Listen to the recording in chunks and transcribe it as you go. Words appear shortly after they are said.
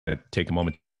to take a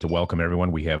moment to welcome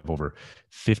everyone. We have over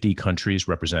 50 countries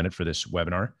represented for this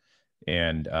webinar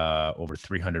and over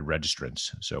 300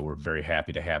 registrants. So we're very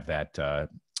happy to have that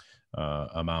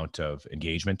amount of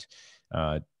engagement.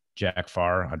 Jack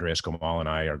Farr, Andreas Gomoll, and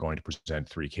I are going to present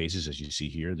 3 cases, as you see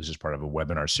here. This is part of a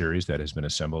webinar series that has been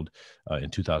assembled in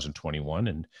 2021.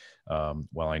 And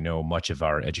while I know much of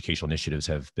our educational initiatives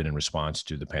have been in response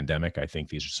to the pandemic, I think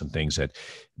these are some things that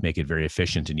make it very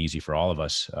efficient and easy for all of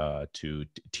us to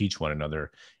teach one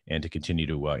another and to continue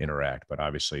to interact. But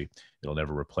obviously, it'll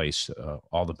never replace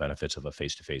all the benefits of a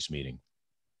face-to-face meeting.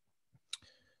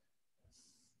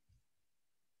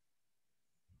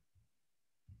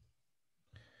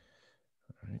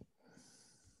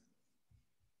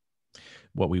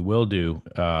 What we will do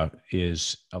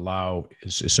is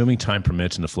assuming time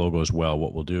permits and the flow goes well,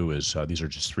 what we'll do is, these are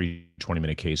just 3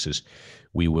 20-minute cases.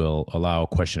 We will allow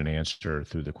question and answer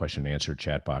through the question and answer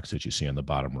chat box that you see on the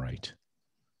bottom right.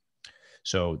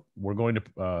 So we're going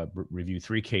to review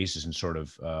 3 cases in sort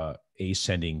of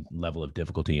ascending level of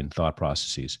difficulty and thought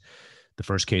processes. The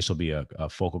first case will be a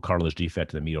focal cartilage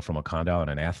defect of the medial femoral condyle in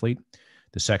an athlete.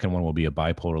 The second one will be a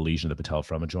bipolar lesion of the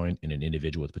patellofemoral joint in an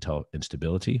individual with patella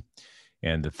instability.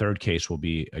 And the third case will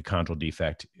be a chondral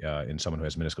defect in someone who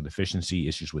has meniscal deficiency,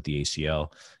 issues with the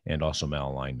ACL, and also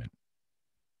malalignment.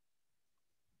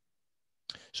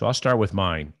 So I'll start with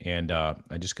mine, and I'm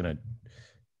just going to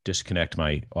disconnect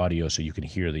my audio so you can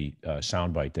hear the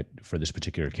soundbite for this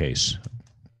particular case.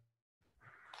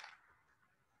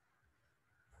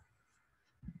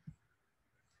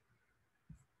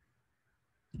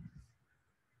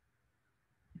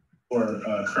 Or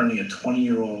currently a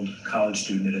 20-year-old college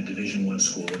student at a Division I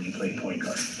school, and you played point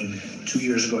guard. And 2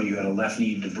 years ago, you had a left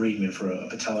knee debridement for a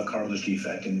patella cartilage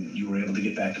defect, and you were able to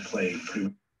get back to play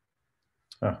pretty.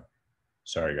 Oh,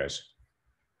 sorry, guys.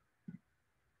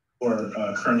 Or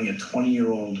currently a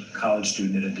 20-year-old college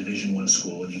student at a Division I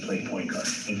school, and you played point guard.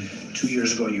 And 2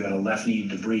 years ago, you had a left knee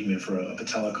debridement for a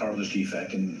patella cartilage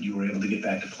defect, and you were able to get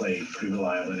back to play pretty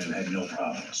reliably and had no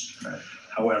problems. Right.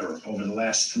 However, over the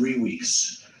last 3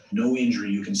 weeks, no injury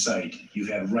you can cite, you've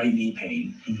had right knee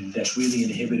pain that's really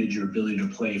inhibited your ability to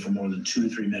play for more than 2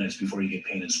 to 3 minutes before you get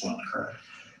pain and swelling. Correct.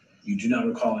 You do not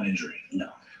recall an injury? No.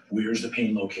 Where is the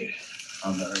pain located?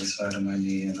 On the right side of my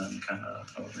knee, and then kind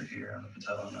of over here on the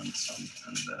patella and then some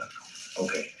on the back.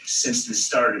 Okay. Since this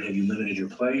started, have you limited your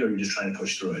play, or are you just trying to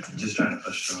push through it? Just trying to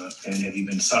push through it. And have you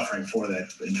been suffering for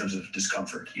that in terms of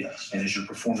discomfort? Yes. And has your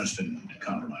performance been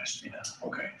compromised? Yeah.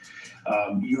 Okay.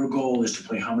 Your goal is to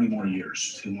play how many more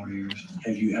years? 2 more years.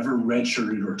 Have you ever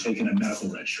redshirted or taken a medical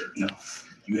redshirt? No.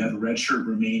 You have a red shirt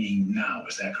remaining now,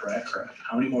 is that correct? Correct.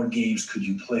 How many more games could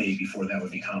you play before that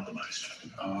would be compromised?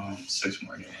 6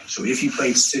 more games. So if you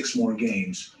played 6 more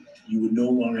games, you would no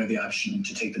longer have the option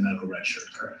to take the medical red shirt.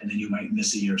 Correct. And then you might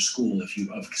miss a year of school if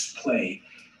you play,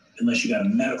 unless you got a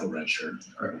medical red shirt,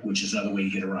 Correct. Which is another way to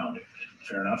get around it.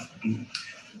 Fair enough? Mm-hmm.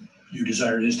 Your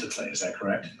desire is to play, is that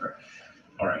correct? Correct.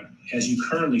 All right. As you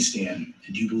currently stand,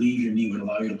 do you believe your knee would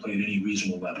allow you to play at any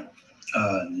reasonable level?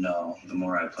 No. The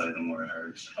more I play, the more it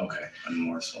hurts. Okay. And the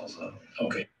more it swells up.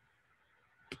 Okay.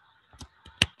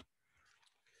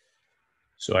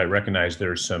 So I recognize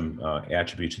there's some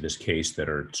attributes to this case that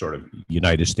are sort of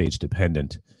United States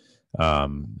dependent.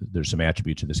 There's some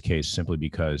attributes to this case simply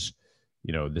because,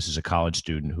 you know, this is a college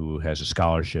student who has a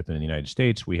scholarship in the United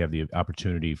States. We have the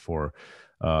opportunity for,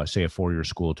 say, a 4-year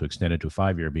school to extend it to a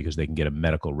 5-year because they can get a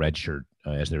medical red shirt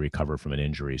as they recover from an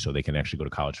injury. So they can actually go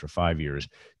to college for 5 years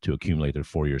to accumulate their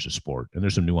 4 years of sport. And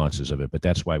there's some nuances of it, but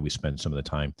that's why we spend some of the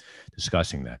time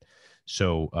discussing that.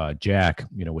 So Jack,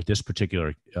 you know, with this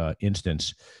particular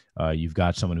instance, you've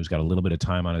got someone who's got a little bit of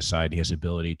time on his side. He has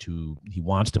ability he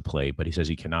wants to play, but he says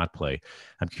he cannot play.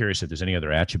 I'm curious if there's any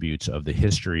other attributes of the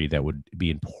history that would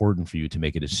be important for you to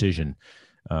make a decision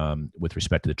with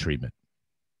respect to the treatment.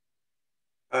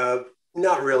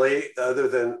 Not really, other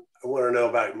than I want to know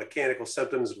about mechanical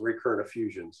symptoms and recurrent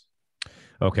effusions.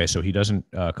 Okay, so he doesn't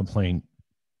complain.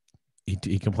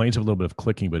 He complains of a little bit of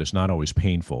clicking, but it's not always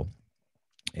painful.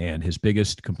 And his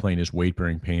biggest complaint is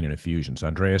weight-bearing pain and effusions.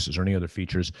 Andreas, is there any other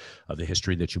features of the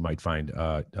history that you might find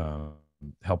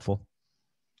helpful?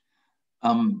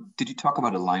 Did you talk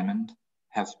about alignment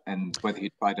and whether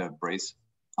he tried a brace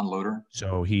unloader?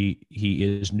 So he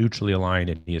is neutrally aligned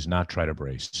and he has not tried a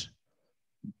brace.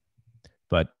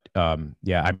 But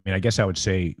yeah, I mean, I guess I would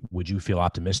say, would you feel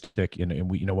optimistic? And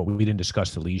we, you know what, we didn't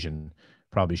discuss the lesion.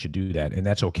 Probably should do that, and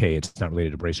that's okay. It's not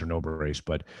related to brace or no brace.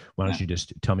 But why don't you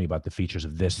just tell me about the features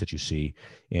of this that you see,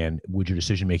 and would your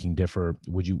decision making differ?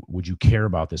 Would you care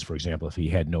about this, for example, if he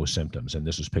had no symptoms and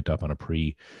this was picked up on a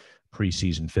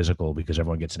preseason physical, because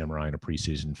everyone gets an MRI in a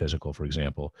preseason physical, for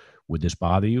example, would this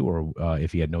bother you? Or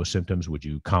if he had no symptoms, would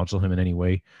you counsel him in any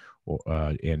way? Or,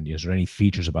 and is there any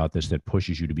features about this that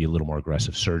pushes you to be a little more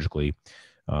aggressive surgically?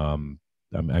 I'm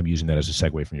using that as a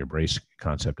segue from your brace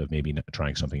concept of maybe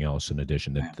trying something else in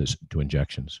addition to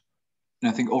injections. And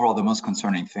I think overall, the most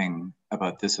concerning thing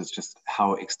about this is just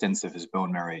how extensive his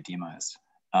bone marrow edema is,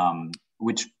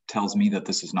 which tells me that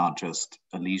this is not just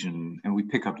a lesion, and we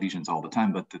pick up lesions all the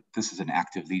time, but that this is an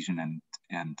active lesion,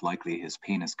 and likely his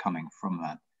pain is coming from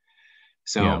that.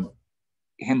 So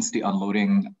hence the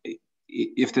unloading.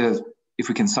 If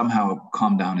we can somehow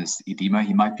calm down his edema,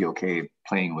 he might be okay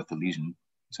playing with the lesion.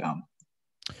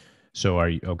 So are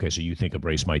you okay? So you think a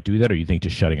brace might do that, or you think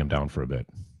just shutting him down for a bit?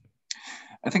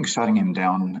 I think shutting him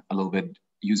down a little bit,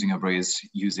 using a brace,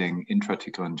 using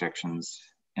intra-articular injections,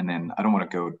 and then I don't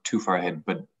want to go too far ahead,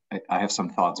 but I have some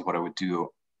thoughts of what I would do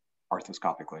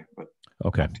arthroscopically. But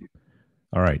okay.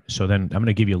 All right. So then I'm going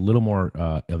to give you a little more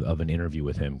of an interview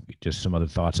with him, just some other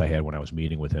thoughts I had when I was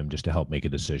meeting with him, just to help make a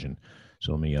decision.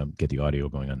 So let me get the audio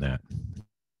going on that.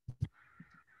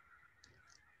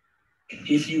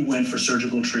 If you went for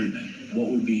surgical treatment, what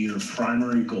would be your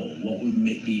primary goal? What would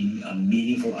be a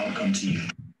meaningful outcome to you?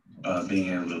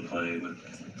 Being able to play with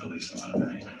the least amount of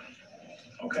pain.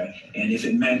 Okay. And if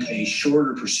it meant a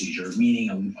shorter procedure,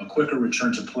 meaning a quicker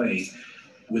return to play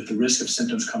with the risk of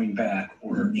symptoms coming back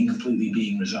or incompletely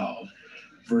being resolved,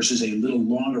 versus a little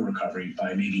longer recovery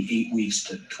by maybe 8 weeks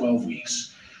to 12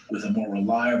 weeks with a more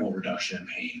reliable reduction in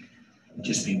pain,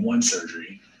 just being one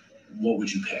surgery, what would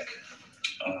you pick?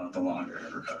 The longer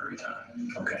recovery time.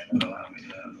 Okay. Would allow me to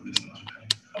have the least amount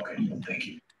of pain. Okay, thank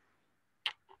you.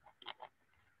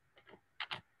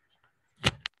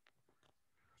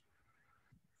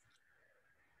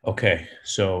 Okay,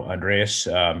 so Andreas,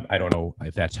 I don't know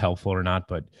if that's helpful or not,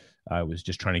 but I was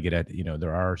just trying to get at,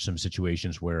 there are some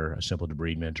situations where a simple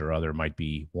debridement or other might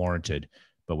be warranted,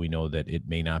 but we know that it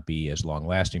may not be as long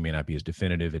lasting, may not be as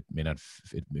definitive. It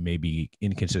may be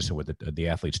inconsistent with the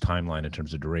athlete's timeline in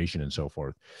terms of duration and so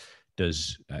forth.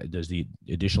 Does the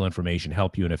additional information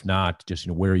help you? And if not, just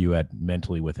where are you at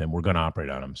mentally with him? We're going to operate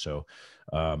on him. So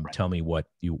tell me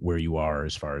where you are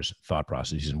as far as thought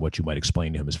processes and what you might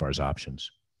explain to him as far as options.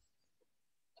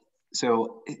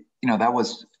 So, that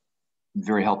was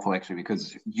very helpful actually,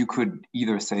 because you could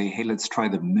either say, hey, let's try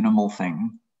the minimal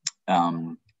thing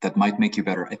that might make you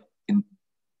better.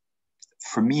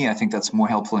 For me, I think that's more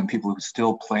helpful in people who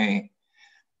still play,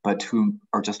 but who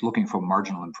are just looking for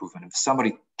marginal improvement. If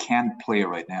somebody can't play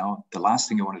right now, the last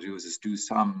thing you want to do is do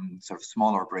some sort of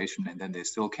small operation and then they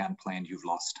still can't play and you've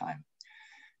lost time.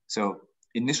 So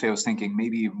initially I was thinking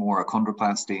maybe more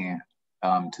achondroplasty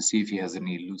to see if he has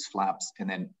any loose flaps, and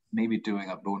then maybe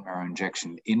doing a bone marrow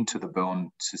injection into the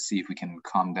bone to see if we can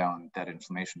calm down that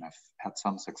inflammation. I've had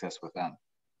some success with that.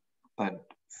 But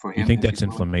for him, you think that's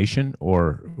inflammation,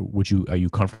 or are you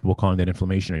comfortable calling that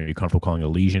inflammation? Are you comfortable calling it a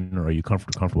lesion, or are you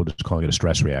comfortable just calling it a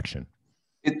stress reaction?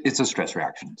 It's a stress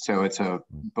reaction. So it's a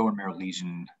bone marrow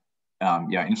lesion.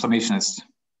 Inflammation is,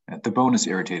 the bone is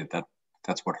irritated.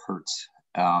 That's what hurts.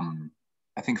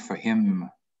 I think for him,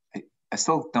 I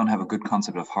still don't have a good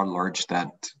concept of how large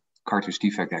that cartilage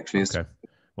defect actually is. Okay.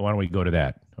 Well, why don't we go to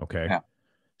that? Okay. Yeah.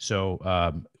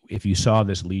 So if you saw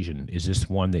this lesion, is this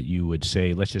one that you would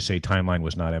say, let's just say timeline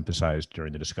was not emphasized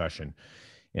during the discussion.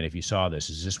 And if you saw this,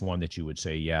 is this one that you would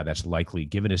say, yeah, that's likely,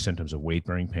 given his symptoms of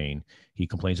weight-bearing pain, he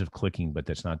complains of clicking, but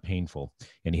that's not painful,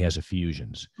 and he has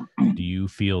effusions. Do you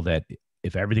feel that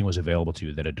if everything was available to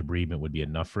you, that a debridement would be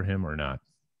enough for him or not?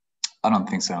 I don't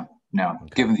think so. No,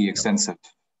 okay. Given the extensive.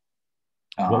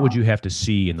 What would you have to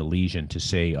see in the lesion to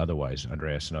say otherwise,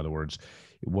 Andreas? In other words,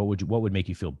 what would make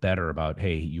you feel better about,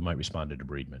 hey, you might respond to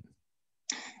debridement?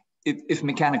 If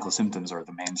mechanical symptoms are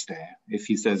the mainstay, if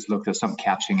he says, look, there's some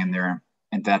catching in there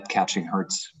and that catching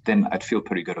hurts, then I'd feel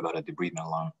pretty good about a debridement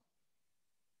alone.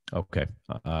 Okay.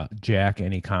 Jack,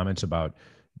 any comments about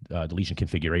the lesion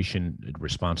configuration,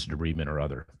 response to debridement or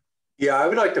other? Yeah, I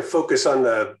would like to focus on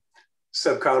the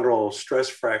subchondral stress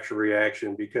fracture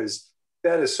reaction, because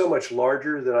that is so much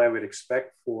larger than I would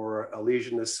expect for a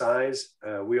lesion this size.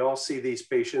 We all see these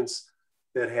patients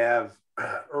that have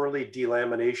early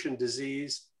delamination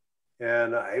disease,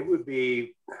 and I would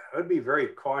be very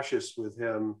cautious with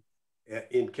him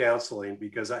in counseling,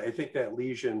 because I think that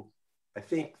lesion,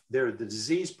 the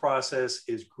disease process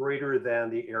is greater than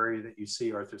the area that you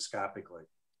see arthroscopically.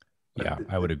 Yeah,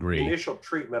 I would agree. The initial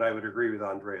treatment, I would agree with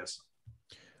Andreas.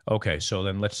 Okay, so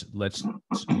then let's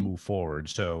move forward.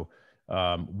 So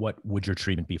what would your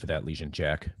treatment be for that lesion,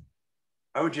 Jack?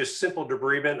 I would just simple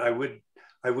debridement.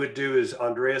 I I would do is,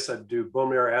 Andreas, I'd do bone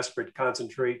marrow aspirate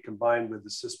concentrate combined with the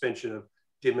suspension of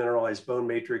demineralized bone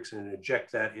matrix and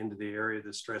inject that into the area of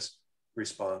the stress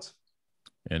response.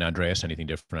 And Andreas, anything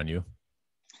different on you?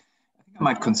 I think I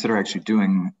might consider actually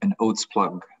doing an oats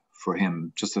plug for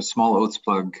him, just a small oats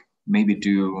plug, maybe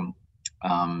do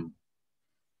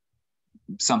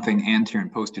something anterior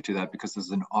and posterior to that, because this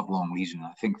is an oblong lesion.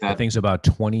 I think that thing's about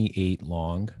 28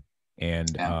 long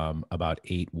and yeah. About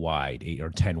 8 wide, 8 or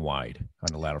 10 wide on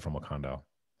the lateral femoral condyle.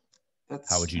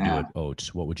 How would you do it,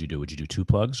 Oates? What would you do? Would you do 2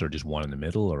 plugs or just one in the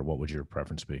middle, or what would your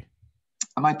preference be?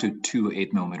 I might do 2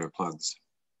 8mm plugs,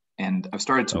 and I've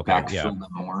started to backfill them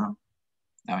more.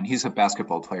 I mean, he's a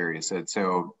basketball player, you said,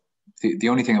 so the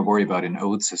only thing I worry about in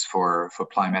Oates is for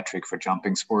plyometric, for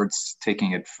jumping sports,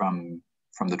 taking it from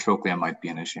the trochlea might be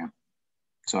an issue.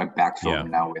 So I backfill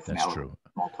him now with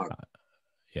small plug.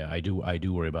 Yeah, I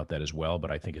do worry about that as well, but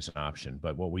I think it's an option.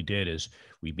 But what we did is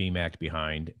we BMAC'd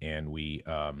behind, and we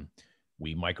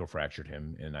microfractured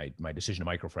him. And my decision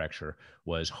to microfracture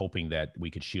was hoping that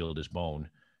we could shield his bone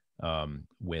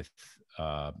with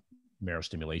marrow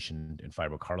stimulation and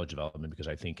fibrocartilage development, because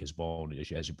I think his bone,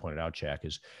 as you pointed out, Jack,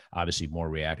 is obviously more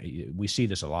reactive. We see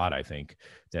this a lot, I think,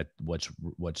 that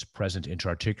what's present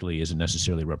intra-articularly isn't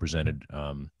necessarily represented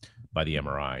by the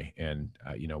MRI. And,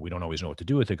 we don't always know what to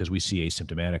do with it, because we see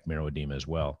asymptomatic marrow edema as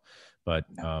well. But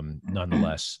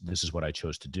nonetheless, this is what I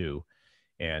chose to do.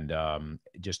 And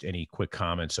just any quick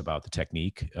comments about the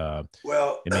technique?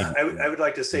 Well, I would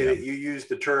like to say that you used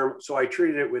the term, so I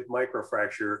treated it with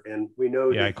microfracture, and we know.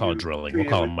 Yeah, I call it drilling. We'll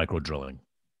call it micro drilling.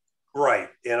 Right,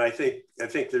 and I think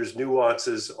there's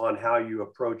nuances on how you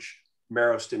approach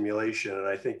marrow stimulation, and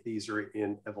I think these are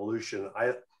in evolution.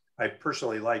 I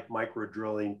personally like micro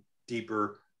drilling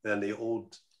deeper than the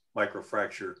old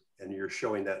microfracture, and you're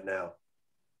showing that now.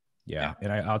 Yeah.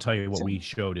 And I'll tell you what we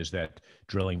showed is that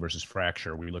drilling versus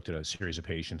fracture, we looked at a series of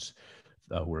patients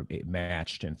who were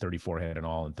matched, and 34 had an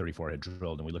all and 34 had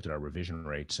drilled. And we looked at our revision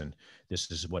rates. And this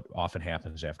is what often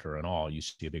happens after an all. You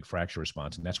see a big fracture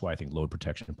response. And that's why I think load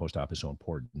protection post-op is so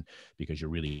important, because you're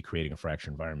really creating a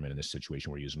fracture environment in this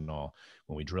situation. We're using all.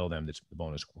 When we drill them, the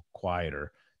bone is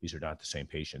quieter. These are not the same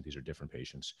patient. These are different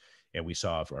patients. And we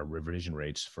saw for our revision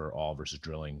rates for all versus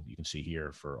drilling, you can see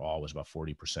here for all was about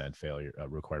 40% failure,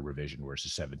 required revision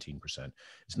versus 17%.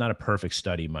 It's not a perfect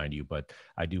study, mind you, but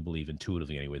I do believe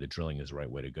intuitively anyway, that drilling is the right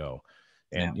way to go.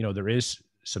 And, there is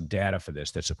some data for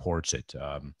this that supports it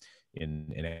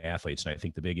in athletes. And I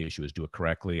think the big issue is do it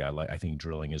correctly. I think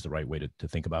drilling is the right way to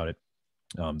think about it.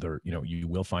 You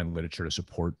will find literature to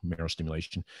support marrow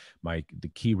stimulation.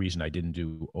 The key reason I didn't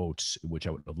do Oates, which I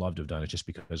would have loved to have done, is just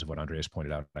because of what Andreas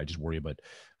pointed out. I just worry about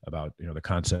the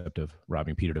concept of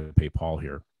robbing Peter to pay Paul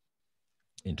here,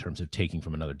 in terms of taking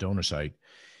from another donor site.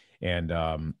 And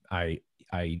I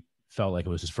felt like it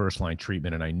was his first line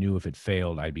treatment, and I knew if it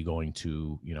failed, I'd be going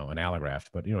to an allograft.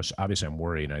 But obviously I'm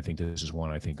worried, and I think this is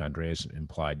one I think Andreas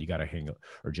implied. You got to hang,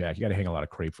 or Jack, you got to hang a lot of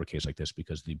crepe for a case like this,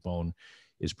 because the bone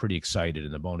is pretty excited,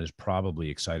 and the bone is probably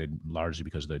excited largely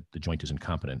because the joint is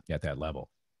incompetent at that level.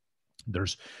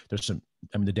 There's some,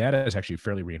 the data is actually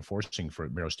fairly reinforcing for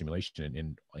marrow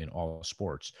stimulation in all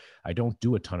sports. I don't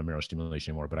do a ton of marrow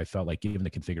stimulation anymore, but I felt like given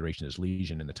the configuration of this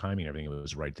lesion and the timing and everything, it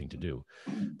was the right thing to do.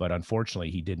 But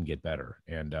unfortunately, he didn't get better.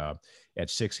 And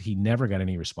at 6, he never got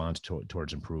any response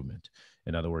towards improvement.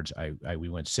 In other words, we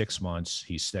went 6 months.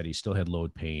 He said he still had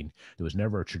load pain. There was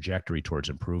never a trajectory towards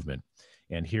improvement.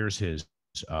 And here's his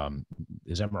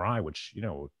MRI, which,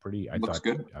 I thought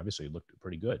good. Obviously looked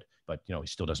pretty good, but, he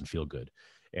still doesn't feel good.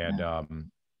 And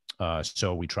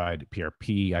so we tried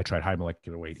PRP. I tried high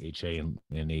molecular weight HA and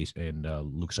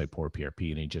leukocyte poor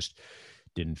PRP, and he just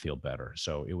didn't feel better.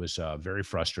 So it was very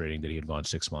frustrating that he had gone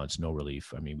 6 months, no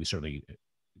relief. I mean, we certainly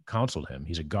counseled him.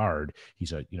 He's a guard.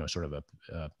 He's a, sort of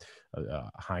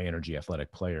a high energy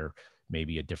athletic player.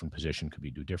 Maybe a different position could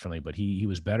be do differently, but he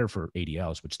was better for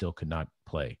ADLs, but still could not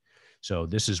play. So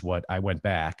this is what I went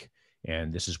back,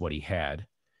 and this is what he had.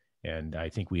 And I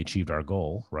think we achieved our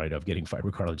goal, right, of getting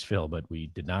fibrocartilage fill, but we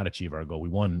did not achieve our goal. We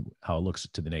won how it looks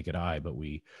to the naked eye, but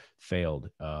we failed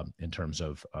in terms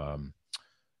of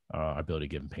our ability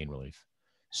to give him pain relief.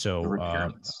 So,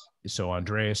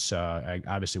 Andreas,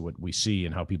 obviously what we see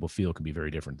and how people feel can be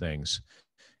very different things.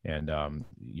 And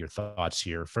your thoughts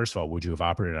here. First of all, would you have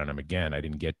operated on him again? I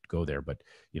didn't go there, but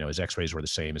his X-rays were the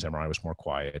same. His MRI was more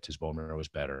quiet. His bone marrow was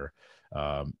better,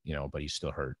 but he's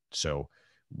still hurt. So,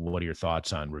 what are your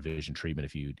thoughts on revision treatment,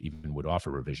 if you even would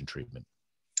offer revision treatment?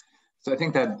 So I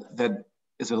think that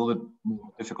is a little bit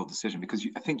more difficult decision, because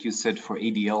I think you said for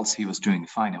ADLs he was doing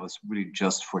fine. It was really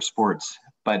just for sports,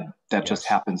 but that just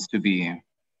happens to be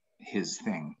his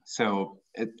thing. So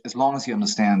as long as he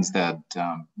understands that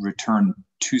return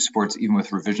to sports, even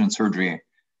with revision surgery,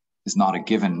 is not a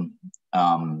given.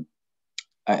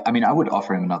 I mean, I would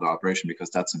offer him another operation because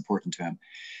that's important to him.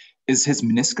 Is his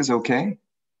meniscus okay?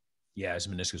 Yeah, his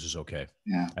meniscus is okay.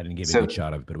 Yeah. I didn't give a good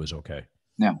shot of it, but it was okay.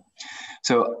 Yeah.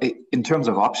 So in terms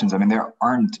of options, I mean, there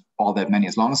aren't all that many.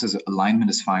 As long as his alignment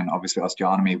is fine, obviously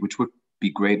osteotomy, which would be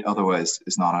great, otherwise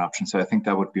is not an option. So I think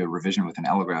that would be a revision with an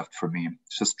allograft for me.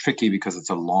 It's just tricky because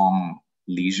it's a long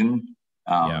lesion.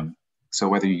 So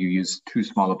whether you use two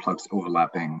smaller plugs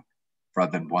overlapping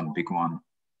rather than one big one.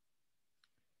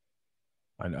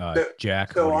 And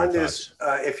Jack, so what are on your this,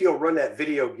 if you'll run that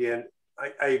video again,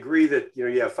 I agree that you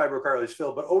have fibrocartilage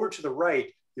fill, but over to the right,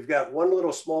 you've got one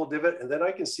little small divot, and then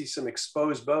I can see some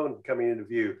exposed bone coming into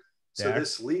view. So Jack?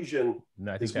 this lesion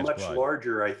is much blood.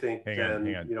 larger, I think, hang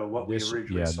than on. what we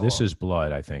originally saw. This is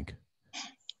blood, I think.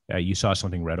 You saw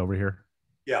something red over here?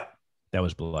 Yeah. That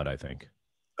was blood, I think.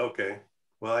 Okay.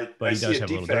 Well, but I he see does a have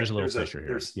defect. There's a little fissure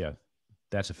here. Yeah,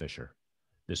 that's a fissure.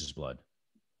 This is blood.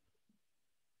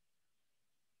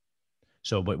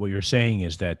 So, but what you're saying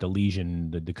is that the lesion,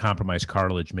 the compromised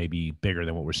cartilage, may be bigger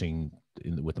than what we're seeing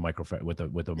with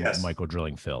the Yes. micro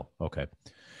drilling fill. Okay.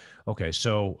 Okay.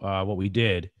 So what we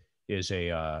did is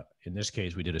in this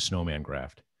case, we did a snowman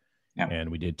graft. Yeah. And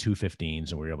we did 2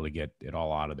 15s, and we were able to get it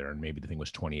all out of there. And maybe the thing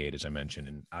was 28, as I mentioned,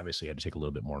 and obviously had to take a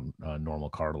little bit more normal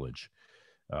cartilage.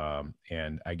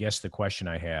 And I guess the question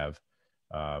I have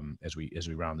as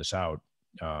we round this out,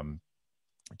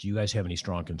 do you guys have any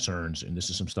strong concerns? And this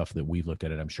is some stuff that we've looked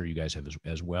at, and I'm sure you guys have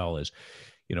as well. As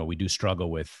we do struggle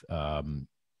with.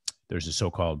 There's a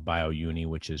so-called bio-uni,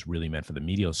 which is really meant for the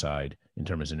medial side in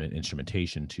terms of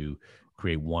instrumentation to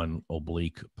create one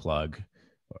oblique plug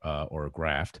or a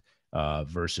graft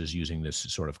versus using this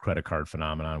sort of credit card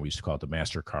phenomenon. We used to call it the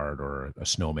MasterCard or a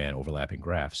snowman overlapping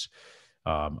grafts.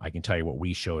 I can tell you what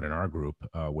we showed in our group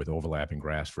with overlapping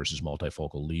grafts versus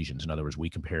multifocal lesions. In other words, we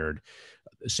compared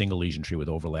a single lesion treated with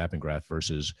overlapping graft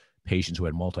versus patients who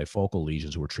had multifocal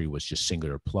lesions who were treated with just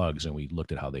singular plugs, and we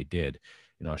looked at how they did.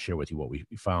 And I'll share with you what we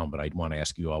found, but I'd want to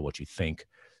ask you all what you think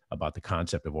about the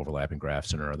concept of overlapping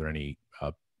grafts, and are there any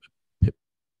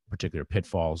particular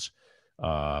pitfalls?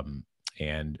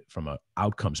 And from an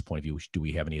outcomes point of view, do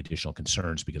we have any additional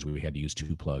concerns because we had to use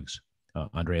two plugs?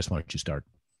 Andreas, why don't you start?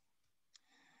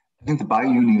 I think the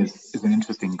bio-uni is an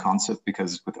interesting concept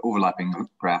because with overlapping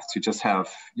grafts, you have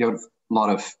a lot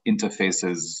of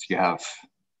interfaces. You have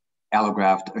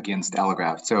allograft against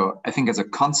allograft. So I think as a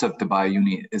concept, the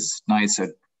bio-uni is nice.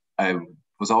 I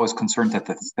was always concerned that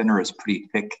the center is pretty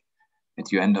thick,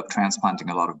 that you end up transplanting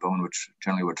a lot of bone, which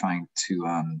generally we're trying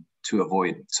to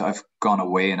avoid. So I've gone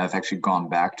away and I've actually gone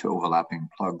back to overlapping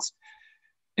plugs.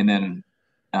 And then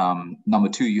number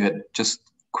two, you had just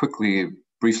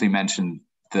briefly mentioned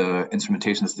the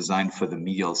instrumentation is designed for the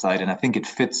medial side, and I think it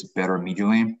fits better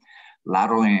medially.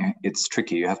 Laterally, it's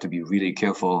tricky. You have to be really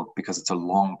careful because it's a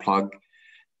long plug.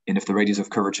 And if the radius of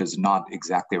curvature is not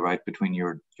exactly right between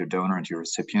your donor and your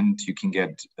recipient, you can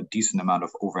get a decent amount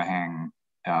of overhang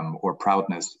or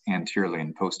proudness anteriorly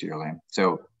and posteriorly.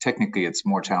 So technically, it's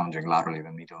more challenging laterally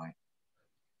than medially.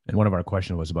 And one of our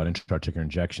questions was about intra-articular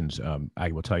injections.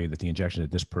 I will tell you that the injection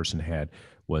that this person had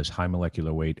was high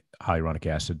molecular weight hyaluronic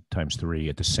acid ×3.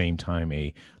 At the same time,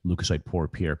 a leukocyte poor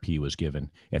PRP was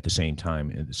given at the same time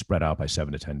and spread out by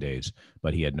 7 to 10 days,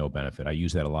 but he had no benefit. I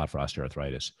use that a lot for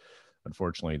osteoarthritis.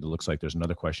 Unfortunately, it looks like there's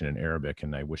another question in Arabic,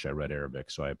 and I wish I read Arabic,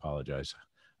 so I apologize.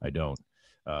 I don't.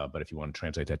 But if you want to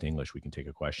translate that to English, we can take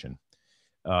a question.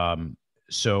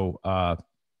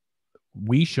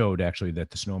 We showed actually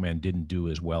that the snowman didn't do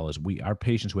as well as our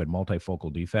patients who had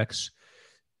multifocal defects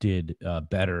did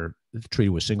better, treated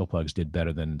with single plugs did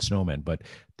better than snowman. But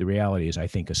the reality is I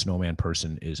think a snowman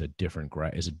person is a different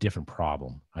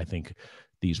problem. I think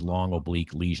these long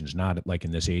oblique lesions, not like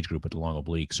in this age group, but the long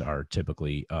obliques are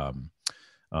typically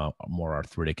more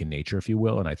arthritic in nature, if you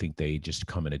will. And I think they just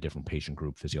come in a different patient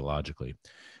group physiologically.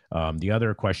 The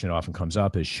other question that often comes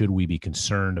up is, should we be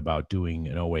concerned about doing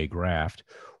an OA graft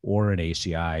or an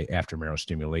ACI after marrow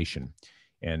stimulation?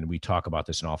 And we talk about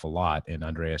this an awful lot. And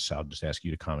Andreas, I'll just ask you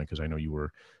to comment because I know you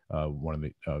were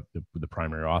one of the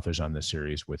primary authors on this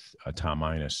series with Tom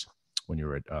Minus when you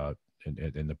were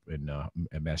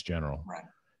at Mass General.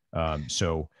 Right.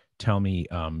 So tell me,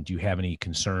 do you have any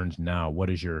concerns now?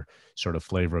 What is your sort of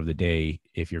flavor of the day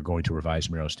if you're going to revise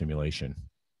marrow stimulation?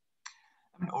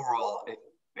 I mean, overall,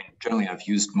 generally I've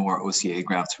used more OCA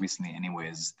grafts recently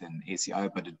anyways than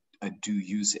ACI, but I do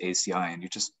use ACI, and you're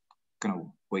just going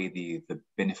to weigh the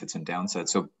benefits and downsides.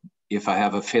 So if I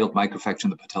have a failed microfracture in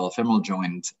the patellofemoral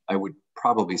joint, I would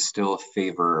probably still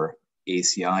favor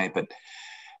ACI, but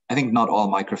I think not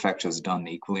all microfracture is done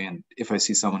equally. And if I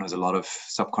see someone who has a lot of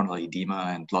subcondylar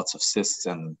edema and lots of cysts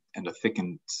and a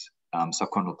thickened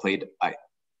subcondylar plate,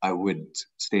 I would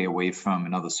stay away from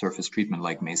another surface treatment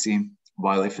like MACI.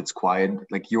 While if it's quiet,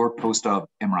 like your post-op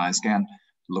MRI scan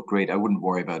look great, I wouldn't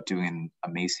worry about doing a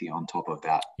MACI on top of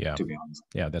that, to be honest.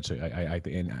 Yeah, that's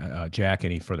Jack,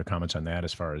 any further comments on that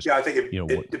as far as? Yeah, I think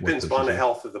it depends upon the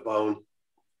health of the bone.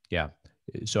 Yeah.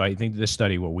 So I think this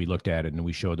study, what we looked at it and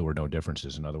we showed there were no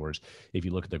differences. In other words, if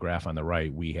you look at the graph on the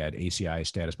right, we had ACI,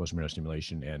 status post marrow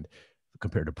stimulation, and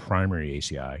compared to primary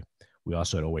ACI, we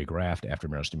also had OA graft after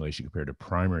marrow stimulation compared to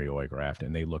primary OA graft,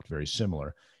 and they looked very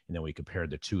similar. And then we compared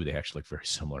the two; they actually looked very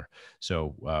similar.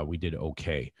 So we did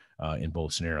okay in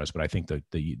both scenarios. But I think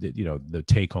the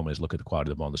take home is look at the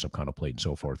quality of the bone, the subcondylar plate, and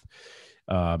so forth.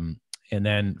 And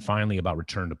then finally, about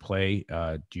return to play,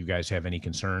 do you guys have any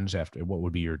concerns after? What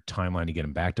would be your timeline to get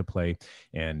them back to play?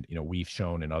 And we've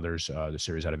shown in others, the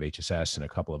series out of HSS and a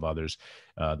couple of others,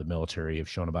 the military have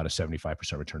shown about a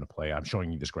 75% return to play. I'm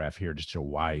showing you this graph here just to show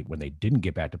why when they didn't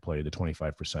get back to play, the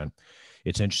 25%.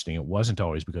 It's interesting. It wasn't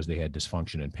always because they had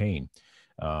dysfunction and pain.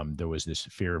 There was this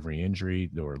fear of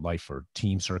re-injury. There were life or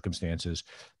team circumstances.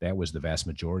 That was the vast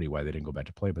majority why they didn't go back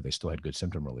to play, but they still had good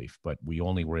symptom relief. But we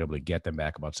only were able to get them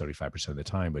back about 75% of the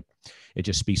time. But it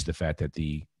just speaks to the fact that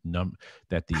the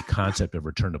concept of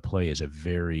return to play is a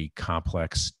very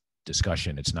complex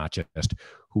discussion. It's not just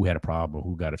who had a problem or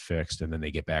who got it fixed and then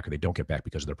they get back or they don't get back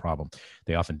because of their problem.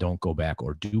 They often don't go back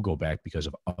or do go back because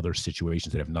of other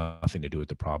situations that have nothing to do with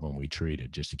the problem we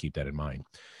treated, just to keep that in mind.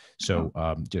 So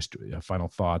just final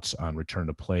thoughts on return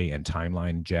to play and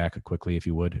timeline, Jack, quickly, if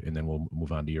you would, and then we'll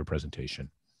move on to your presentation.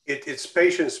 It's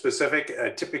patient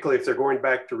specific. Typically, if they're going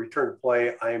back to return to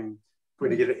play, I'm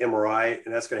going to get an MRI,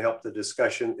 and that's going to help the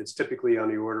discussion. It's typically on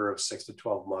the order of 6 to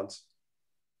 12 months.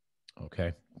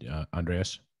 Okay.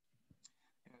 Andreas?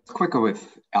 It's quicker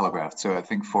with allograft. So I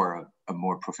think for a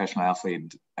more professional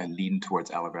athlete, I lean towards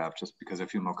allograft just because I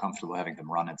feel more comfortable having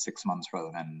them run at 6 months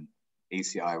rather than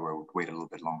ACI where it would wait a little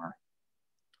bit longer.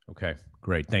 Okay,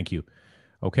 great. Thank you.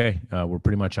 Okay, we're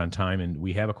pretty much on time, and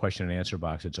we have a question and answer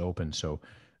box. It's open. So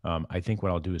I think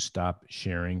what I'll do is stop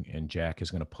sharing, and Jack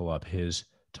is going to pull up his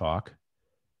talk.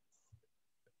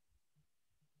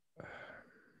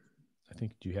 I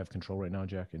think, do you have control right now,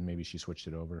 Jack? And maybe she switched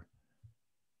it over.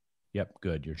 Yep,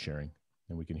 good. You're sharing,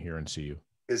 and we can hear and see you.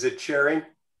 Is it sharing?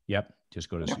 Yep, just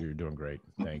go to, you're doing great.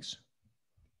 Thanks.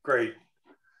 Great.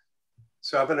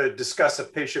 So I'm going to discuss a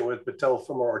patient with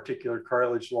patellofemoral articular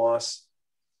cartilage loss.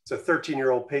 It's a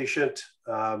 13-year-old patient.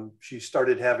 She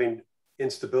started having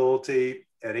instability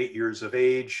at 8 years of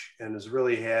age and has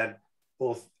really had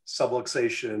both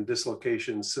subluxation and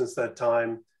dislocation since that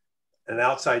time. An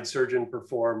outside surgeon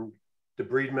performed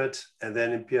debridement and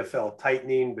then MPFL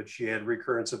tightening, but she had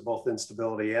recurrence of both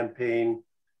instability and pain.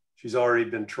 She's already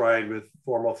been tried with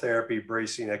formal therapy,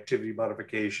 bracing, activity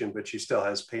modification, but she still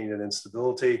has pain and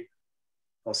instability.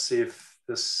 I'll see if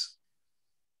this.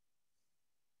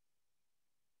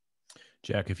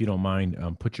 Jack, if you don't mind,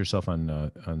 put yourself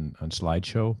on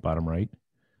slideshow, bottom right,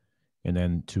 and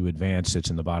then to advance, it's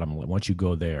in the bottom. Once you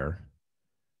go there,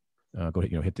 go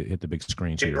ahead, hit the big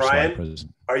screen. Hey, Brian,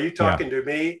 are you talking to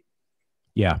me?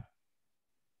 Yeah.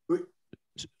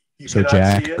 You so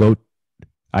Jack,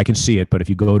 I can see it, but if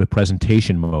you go to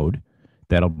presentation mode,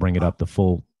 that'll bring it up the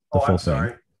full thing.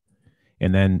 Sorry.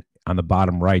 And then on the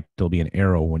bottom right, there'll be an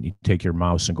arrow. When you take your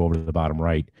mouse and go over to the bottom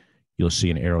right, you'll see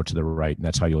an arrow to the right, and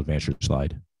that's how you'll advance your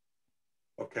slide.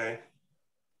 Okay.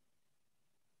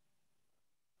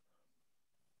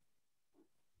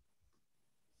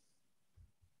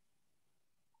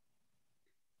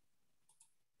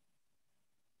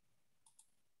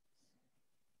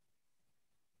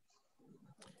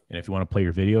 And if you want to play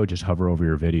your video, just hover over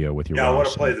your video with your mouse. Yeah, I want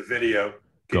to play the video.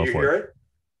 Can you hear it?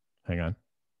 Hang on.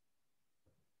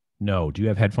 No. Do you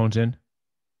have headphones in?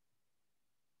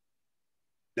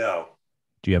 No.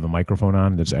 Do you have a microphone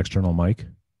on that's external mic?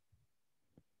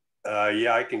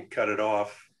 Yeah, I can cut it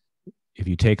off. If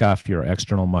you take off your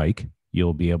external mic,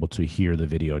 you'll be able to hear the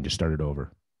video and just start it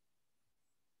over.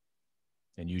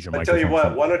 And use your microphone. I tell you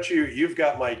what, why don't you've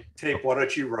got my tape, why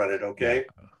don't you run it, okay?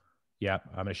 Yeah,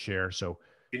 I'm going to share. So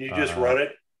can you just run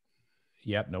it?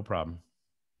 Yep, no problem.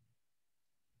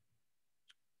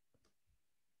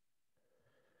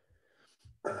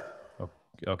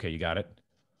 Okay, you got it?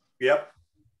 Yep.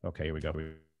 Okay, here we go.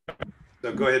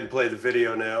 So go ahead and play the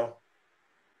video now.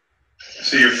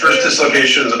 So your first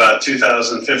dislocation is about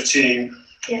 2015.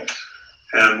 Yes.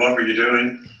 And what were you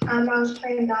doing? I was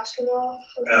playing basketball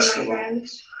with my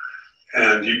friends.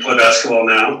 And you play basketball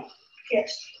now?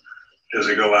 Yes. Does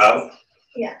it go out?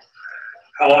 Yeah.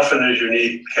 How often does your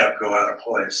kneecap go out of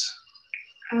place?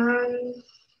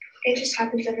 It just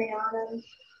happens every now and then.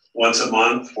 Once a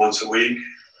month, once a week?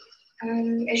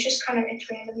 It's just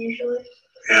it's random usually.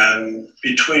 And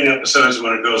between episodes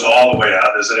when it goes all the way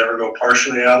out, does it ever go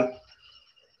partially out?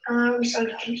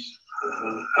 Sometimes.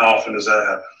 How often does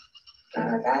that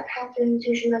happen? That happens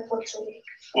usually once a week.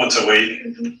 Once a week?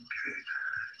 Mm-hmm.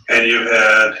 And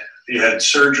you had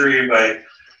surgery by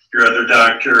your other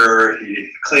doctor.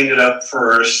 He cleaned it up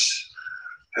first,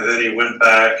 and then he went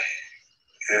back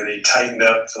and he tightened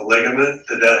up the ligament.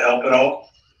 Did that help at all?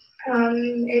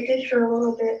 It did for a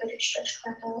little bit, but it stretched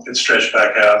back out. It stretched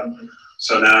back out. Mm-hmm.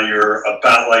 So now you're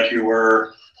about like you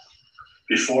were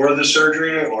before the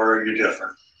surgery, or are you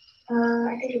different?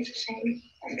 I think it's the same.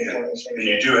 Okay.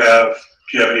 And do you have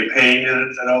any pain in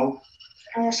it at all?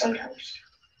 Sometimes.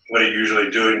 What are you usually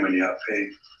doing when you have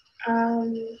pain?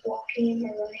 Walking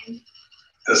or running.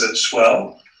 Does it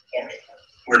swell? Yeah.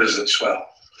 Where does it swell?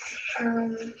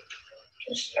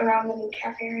 Just around the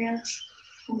kneecap area.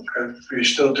 Okay. Are you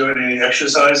still doing any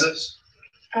exercises?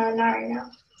 Not right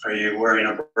now. Are you wearing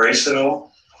a brace at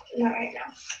all? Not right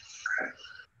now.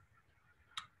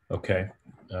 Okay.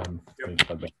 So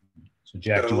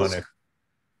Jack, do you want to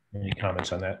any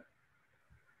comments on that?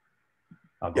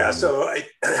 Yeah, so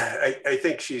I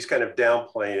think she's kind of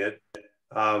downplaying it.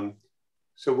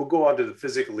 So we'll go on to the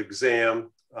physical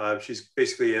exam. She's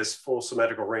basically has full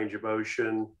symmetrical range of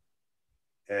motion,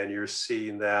 and you're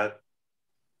seeing that.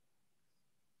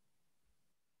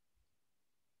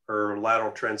 Her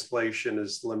lateral translation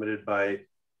is limited by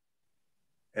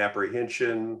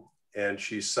apprehension, and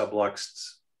she's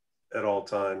subluxed at all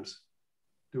times.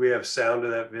 Do we have sound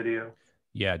of that video?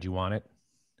 Yeah, do you want it?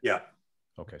 Yeah.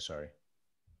 Okay, sorry.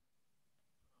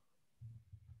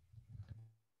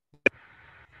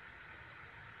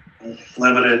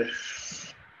 Limited.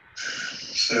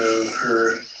 So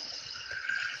her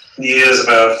knee is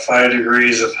about 5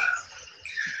 degrees of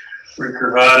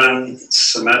recurvatum,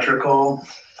 symmetrical.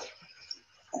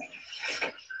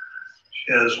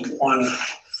 She has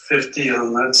 150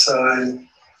 on that side,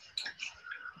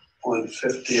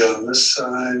 150 on this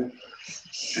side,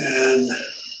 and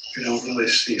you don't really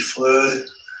see fluid.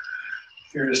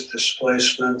 Here's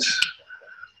displacement.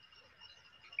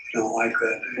 You don't like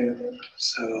that, do you?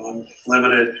 So I'm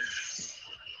limited.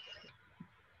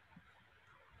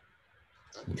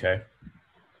 Okay.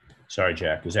 Sorry,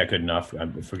 Jack. Is that good enough?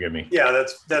 Forgive me. Yeah,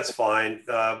 that's fine.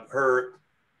 Her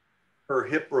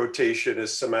hip rotation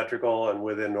is symmetrical and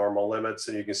within normal limits,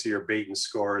 and you can see her Baton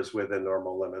score is within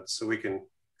normal limits. So we can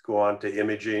go on to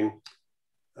imaging.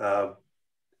 Brian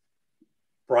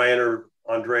or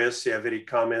Andreas, do you have any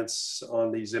comments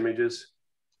on these images?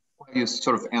 Well, you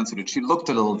sort of answered it. She looked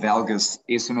a little valgus,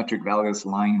 asymmetric valgus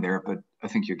lying there, but I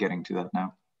think you're getting to that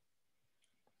now.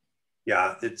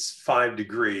 Yeah, it's 5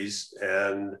 degrees.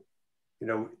 And, you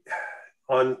know,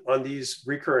 on these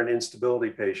recurrent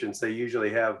instability patients, they usually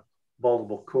have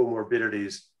multiple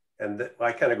comorbidities. And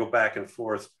I kind of go back and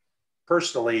forth.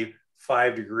 Personally,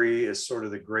 5 degree is sort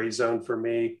of the gray zone for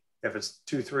me. If it's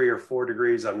 2, 3, or 4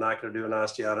 degrees, I'm not going to do an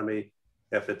osteotomy.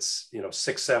 If it's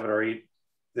 6, 7, or 8,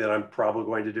 then I'm probably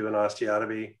going to do an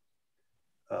osteotomy.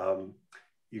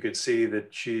 You could see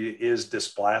that she is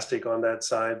dysplastic on that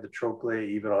side, the trochlea,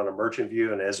 even on a merchant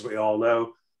view. And as we all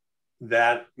know,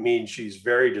 that means she's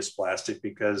very dysplastic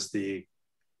because the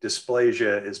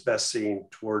dysplasia is best seen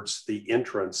towards the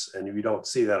entrance, and you don't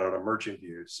see that on a merchant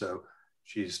view. So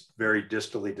she's very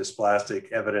distally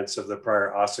dysplastic, evidence of the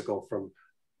prior ossicle from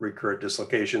recurrent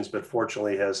dislocations, but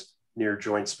fortunately has near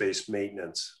joint space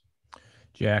maintenance.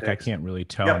 Jack, Thanks. I can't really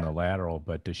tell Yep. on the lateral,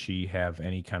 but does she have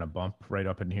any kind of bump right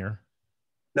up in here?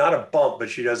 Not a bump, but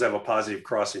she does have a positive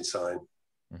crossing sign.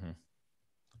 Mm-hmm.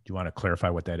 Do you want to clarify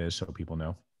what that is so people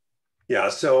know? Yeah,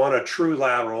 so on a true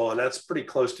lateral, and that's pretty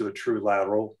close to a true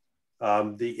lateral,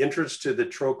 the entrance to the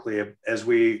trochlea, as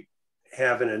we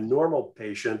have in a normal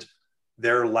patient,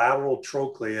 their lateral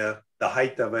trochlea, the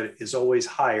height of it is always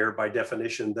higher by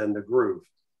definition than the groove.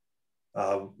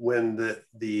 When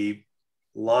the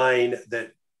line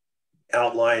that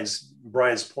outlines,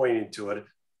 Brian's pointing to it,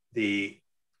 the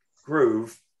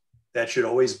groove, that should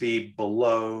always be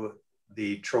below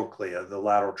the trochlea, the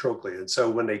lateral trochlea. And so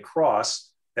when they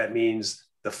cross, that means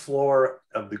the floor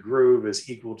of the groove is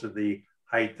equal to the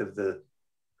height of the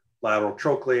lateral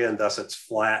trochlea, and thus it's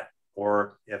flat.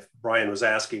 Or if Brian was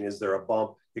asking, is there a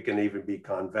bump? It can even be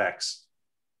convex.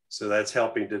 So that's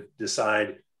helping to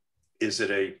decide, is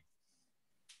it a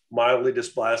mildly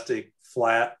dysplastic,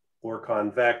 flat, or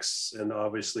convex? And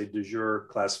obviously de jure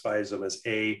classifies them as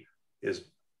A is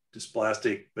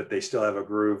dysplastic, but they still have a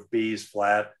groove. B is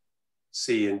flat,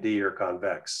 C and D are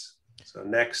convex. So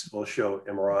next we'll show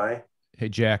MRI. Hey,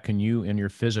 Jack, can you, in your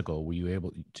physical, were you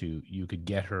able to, you could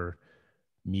get her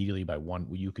medially by one,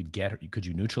 you could get her, could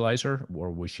you neutralize her,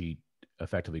 or was she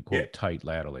effectively, quote, tight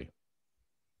laterally?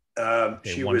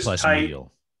 She one was plus tight.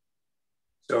 medial.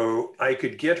 So I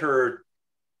could get her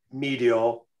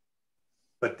medial,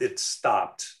 but it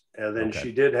stopped. And then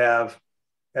she did have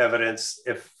evidence.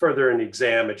 If further in the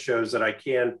exam, it shows that I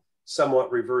can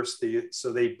somewhat reverse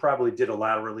so they probably did a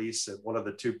lateral release at one of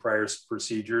the two prior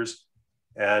procedures.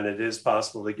 And it is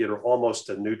possible to get her almost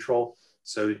to neutral.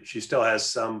 So she still has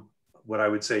some, what I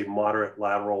would say, moderate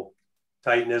lateral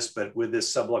tightness, but with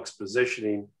this sublux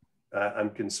positioning,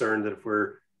 I'm concerned that if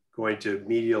we're going to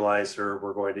medialize her,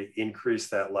 we're going to increase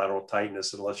that lateral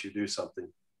tightness unless you do something.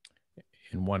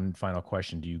 And one final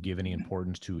question, do you give any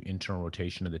importance to internal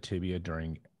rotation of the tibia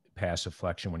during passive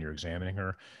flexion when you're examining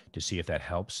her to see if that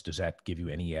helps? Does that give you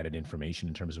any added information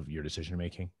in terms of your decision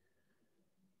making?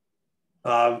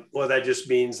 Well, that just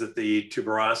means that the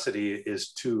tuberosity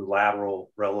is too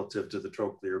lateral relative to the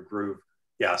trochlear groove.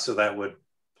 Yeah, so that would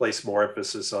place more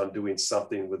emphasis on doing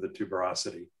something with the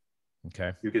tuberosity.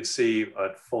 Okay. You could see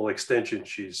at full extension,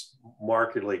 she's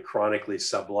markedly chronically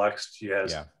subluxed. She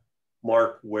has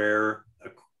marked wear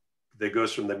that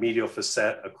goes from the medial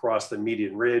facet across the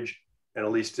median ridge. And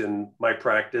at least in my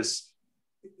practice,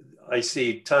 I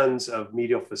see tons of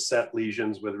medial facet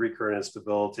lesions with recurrent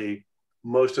instability.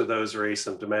 Most of those are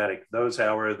asymptomatic. Those,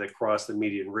 however, that cross the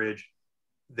median ridge,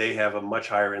 they have a much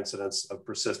higher incidence of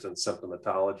persistent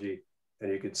symptomatology.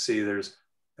 And you can see there's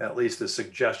at least a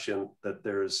suggestion that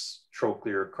there's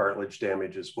trochlear cartilage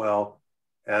damage as well.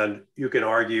 And you can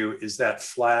argue, is that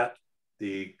flat?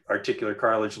 The articular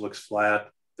cartilage looks flat.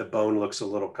 The bone looks a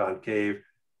little concave.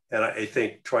 And I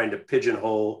think trying to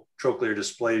pigeonhole trochlear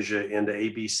dysplasia into A,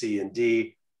 B, C, and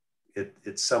D,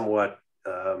 it's somewhat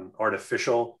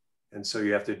artificial. And so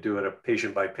you have to do it a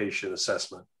patient by patient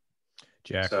assessment.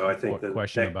 Jack, so I think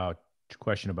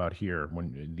question about here,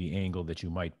 when the angle that you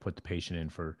might put the patient in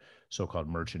for so-called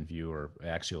merchant view or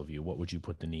axial view, what would you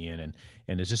put the knee in?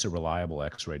 And is this a reliable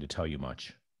x-ray to tell you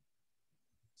much?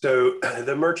 So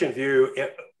the merchant view,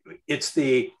 it's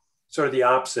the sort of the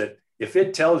opposite. If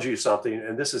it tells you something,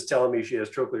 and this is telling me she has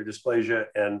trochlear dysplasia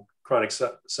and chronic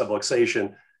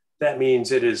subluxation, that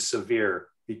means it is severe,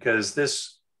 because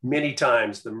this many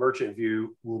times the merchant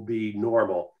view will be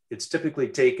normal. It's typically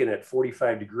taken at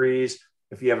 45 degrees.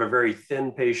 If you have a very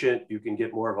thin patient, you can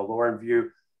get more of a Lauren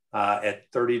view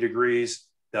at 30 degrees.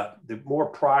 The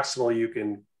more proximal you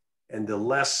can, and the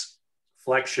less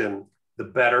flexion, the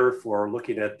better for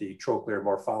looking at the trochlear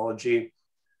morphology.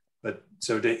 But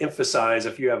so to emphasize,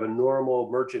 if you have a normal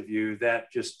merchant view,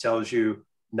 that just tells you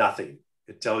nothing.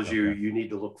 It tells you you need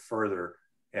to look further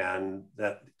and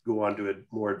that go on to a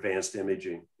more advanced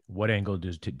imaging. What angle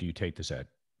do you take this at?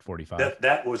 45?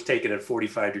 That was taken at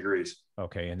 45 degrees.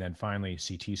 Okay. And then finally,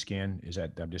 CT scan, is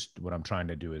that, what I'm trying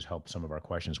to do is help some of our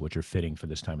questions, which are fitting for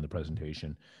this time of the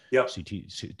presentation. Yep.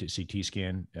 CT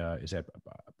scan, is that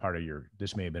part of your,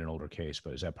 this may have been an older case,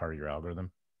 but is that part of your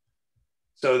algorithm?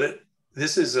 So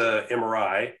this is a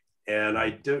MRI, and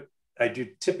I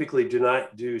typically do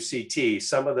not do CT.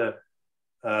 Some of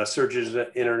the surgeons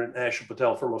at International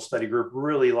Patellofemoral Study Group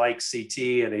really like CT,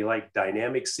 and they like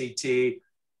dynamic CT.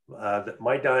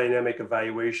 My dynamic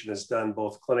evaluation is done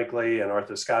both clinically and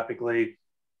arthroscopically,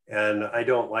 and I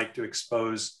don't like to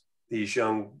expose these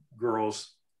young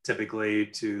girls typically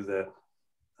to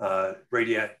the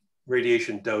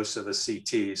radiation dose of a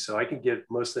CT. So I can get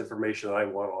most of the information I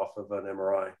want off of an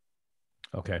MRI.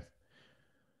 Okay.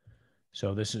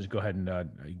 So this is, go ahead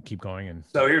and keep going. And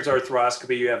so here's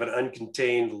arthroscopy. You have an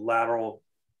uncontained lateral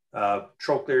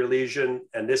trochlear lesion,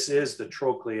 and this is the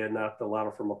trochlea, not the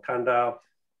lateral femoral condyle.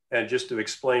 And just to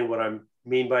explain what I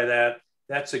mean by that,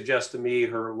 that suggests to me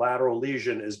her lateral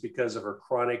lesion is because of her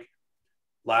chronic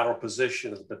lateral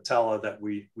position of the patella that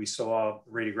we saw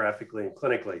radiographically and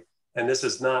clinically. And this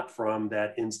is not from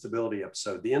that instability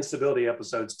episode. The instability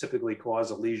episodes typically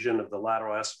cause a lesion of the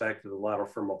lateral aspect of the lateral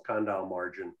femoral condyle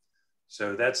margin.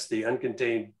 So that's the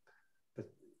uncontained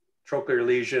trochlear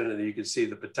lesion, and you can see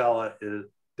the patella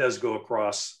does go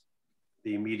across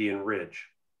the median ridge.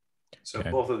 So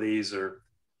both of these are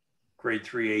grade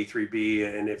 3A,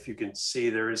 3B, and if you can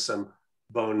see, there is some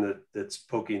bone that's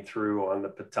poking through on the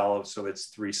patella, so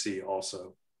it's 3C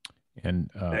also. And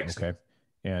okay,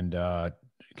 and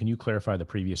can you clarify the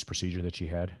previous procedure that she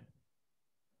had?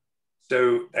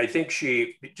 So I think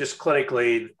she just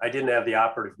clinically, I didn't have the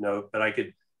operative note, but I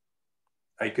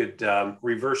could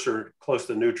reverse her close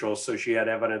to neutral, so she had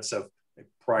evidence of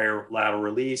prior lateral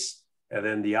release, and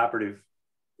then the operative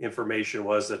information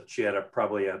was that she had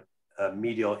probably a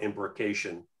medial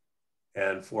imbrication.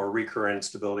 And for recurrent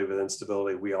instability with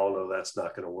instability, we all know that's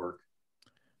not going to work.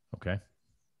 Okay.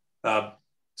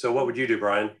 So what would you do,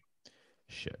 Brian?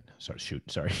 Sorry.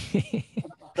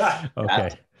 Ah, Okay.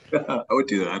 I would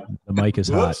do that. The mic is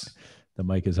hot. whoops. The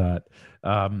mic is hot.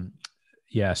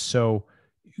 Yeah. So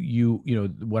you know,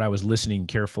 what I was listening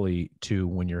carefully to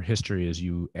when your history is,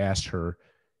 you asked her,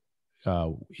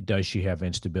 does she have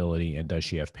instability and does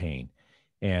she have pain?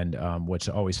 And what's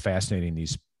always fascinating in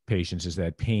these patients is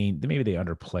that pain, maybe they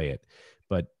underplay it,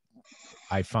 but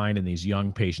I find in these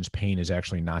young patients, pain is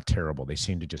actually not terrible. They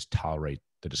seem to just tolerate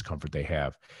the discomfort they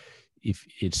have. If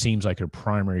it seems like her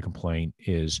primary complaint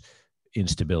is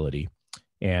instability,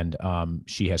 and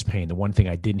she has pain. The one thing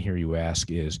I didn't hear you ask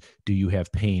is, do you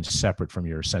have pain separate from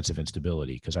your sense of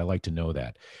instability? Because I like to know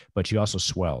that. But she also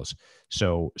swells.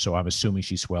 So I'm assuming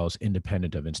she swells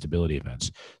independent of instability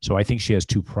events. So I think she has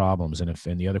two problems.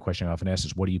 And the other question I often ask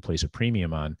is, what do you place a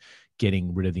premium on,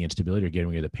 getting rid of the instability or getting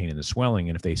rid of the pain and the swelling?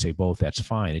 And if they say both, that's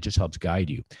fine. It just helps guide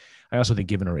you. I also think,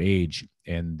 given her age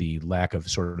and the lack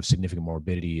of sort of significant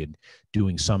morbidity and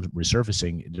doing some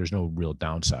resurfacing, there's no real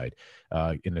downside.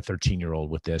 In a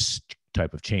 13-year-old with this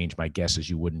type of change, my guess is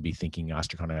you wouldn't be thinking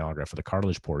osteochondral allograft for the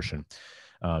cartilage portion.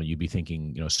 You'd be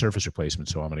thinking, surface replacement.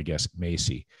 So I'm going to guess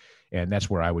MACI. And that's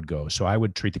where I would go. So I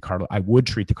would treat the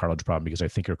cartilage problem because I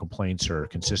think her complaints are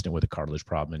consistent with the cartilage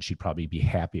problem, and she'd probably be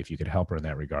happy if you could help her in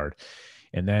that regard.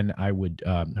 And then I would,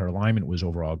 her alignment was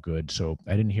overall good. So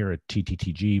I didn't hear a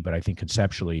TTTG, but I think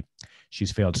conceptually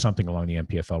she's failed something along the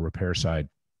MPFL repair side,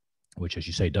 which, as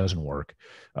you say, doesn't work.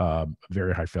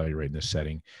 Very high failure rate in this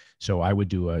setting. So I would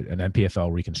do an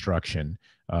MPFL reconstruction,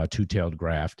 two-tailed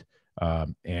graft,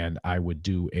 and I would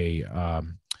do a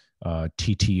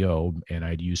TTO, and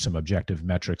I'd use some objective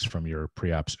metrics from your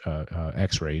pre-ops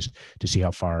x-rays to see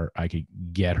how far I could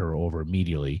get her over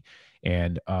medially.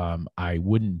 And I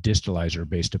wouldn't distalize her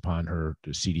based upon her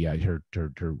CDI,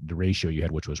 the ratio you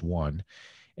had, which was 1.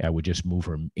 I would just move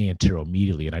her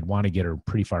anteromedially, and I'd want to get her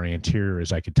pretty far anterior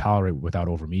as I could tolerate without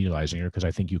over-medializing her, because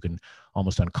I think you can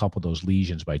almost uncouple those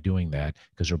lesions by doing that,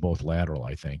 because they're both lateral,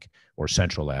 I think, or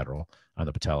central-lateral on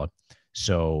the patella.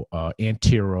 So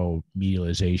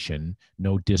anteromedialization,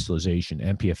 no distalization,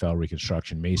 MPFL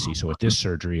reconstruction, MACI. So at this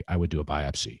surgery, I would do a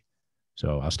biopsy.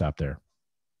 So I'll stop there.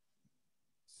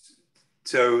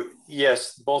 So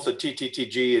yes, both the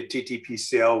TTTG and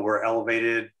TTPCL were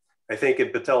elevated. I think in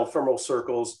patellofemoral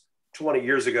circles 20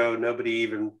 years ago, nobody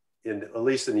even, at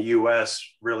least in the US,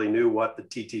 really knew what the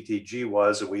TTTG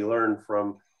was. And we learned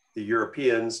from the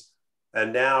Europeans.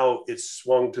 And now it's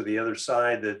swung to the other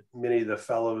side, that many of the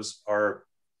fellows are,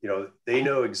 they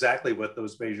know exactly what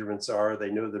those measurements are. They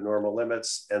know the normal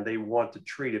limits, and they want to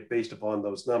treat it based upon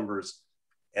those numbers.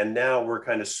 And now we're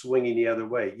kind of swinging the other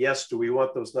way. Yes, do we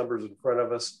want those numbers in front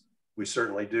of us? We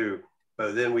certainly do.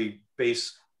 But then we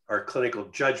base our clinical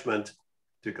judgment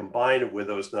to combine it with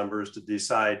those numbers to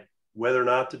decide whether or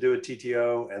not to do a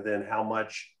TTO, and then how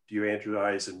much do you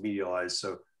anteriorize and medialize.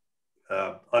 So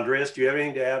Andreas, do you have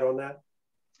anything to add on that?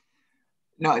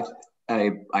 No,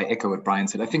 I echo what Brian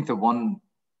said. I think the one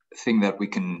thing that we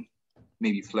can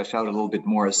maybe flesh out a little bit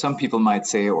more is, some people might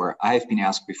say, or I've been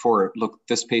asked before, look,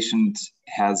 this patient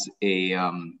has a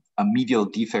medial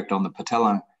defect on the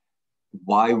patella.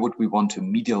 Why would we want to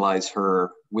medialize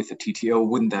her with a TTO?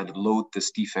 Wouldn't that load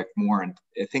this defect more? And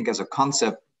I think as a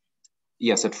concept,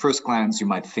 yes, at first glance, you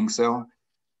might think so,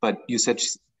 but you said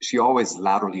she always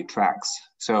laterally tracks.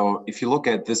 So if you look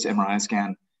at this MRI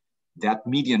scan, that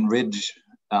median ridge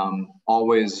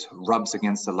always rubs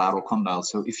against the lateral condyle.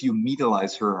 So if you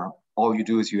medialize her, all you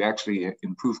do is you actually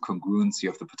improve congruency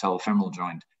of the patellofemoral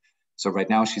joint. So right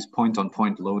now she's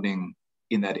point-on-point loading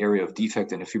in that area of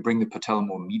defect. And if you bring the patella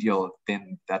more medial,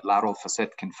 then that lateral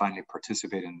facet can finally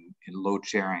participate in load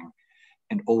sharing.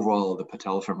 And overall, the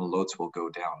patellofemoral loads will go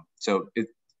down. So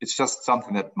it's just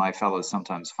something that my fellows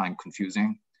sometimes find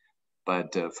confusing.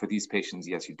 But for these patients,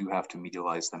 yes, you do have to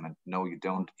medialize them. And no, you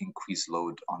don't increase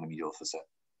load on the medial facet.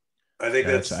 I think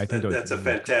that's a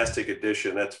fantastic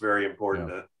addition. That's very important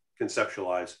to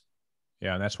conceptualize.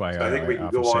 Yeah, and that's why so I think we can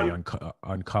often go say on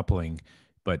uncoupling,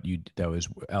 but that was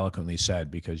eloquently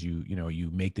said, because you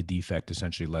make the defect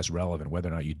essentially less relevant. Whether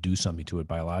or not you do something to it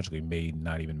biologically may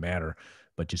not even matter,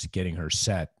 but just getting her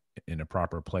set in a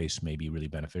proper place may be really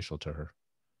beneficial to her.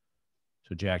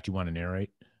 So Jack, do you want to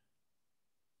narrate?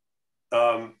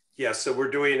 Yeah, so we're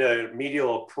doing a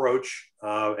medial approach,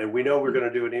 and we know we're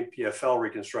going to do an MPFL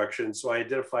reconstruction. So I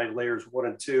identified layers 1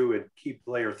 and 2 and keep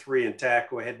layer 3 intact.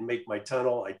 Go ahead and make my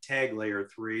tunnel. I tag layer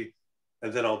 3,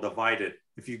 and then I'll divide it.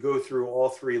 If you go through all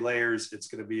 3 layers, it's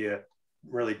going to be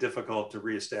really difficult to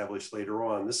reestablish later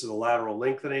on. This is a lateral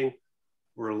lengthening.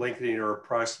 where lengthening are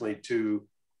approximately 2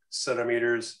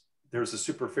 centimeters. There's a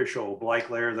superficial oblique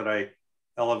layer that I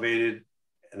elevated,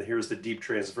 and here's the deep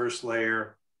transverse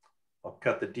layer. I'll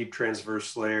cut the deep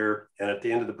transverse layer, and at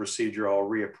the end of the procedure, I'll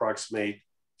reapproximate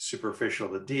superficial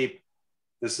to deep.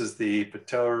 This is the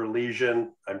patellar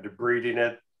lesion. I'm debriding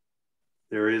it.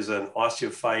 There is an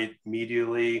osteophyte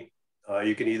medially.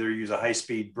 You can either use a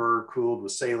high-speed burr cooled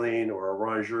with saline or a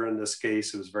rongeur. In this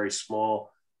case, it was very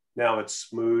small. Now it's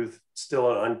smooth,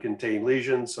 still an uncontained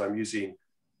lesion, so I'm using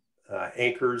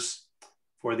anchors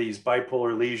for these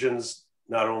bipolar lesions.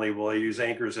 Not only will I use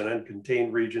anchors in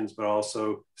uncontained regions, but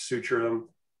also suture them.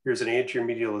 Here's an anterior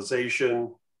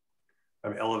medialization.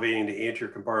 I'm elevating the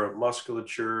anterior compartment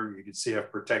musculature. You can see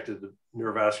I've protected the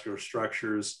neurovascular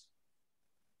structures.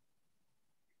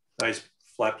 Nice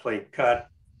flat plane cut,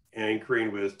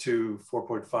 anchoring with 2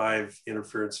 4.5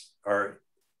 interference or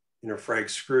interfrag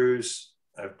screws.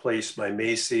 I've placed my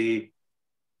Macy.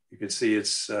 You can see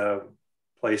it's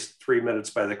placed 3 minutes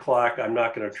by the clock. I'm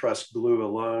not going to trust glue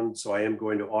alone, so I am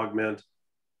going to augment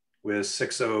with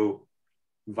 6-0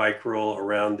 Vicryl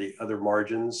around the other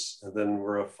margins. And then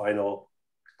we're a final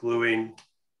gluing.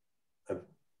 I'm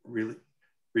really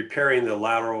repairing the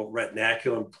lateral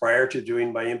retinaculum prior to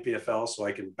doing my MPFL so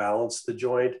I can balance the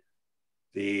joint.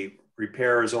 The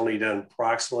repair is only done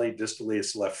proximally, distally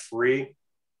it's left free.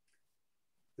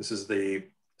 This is the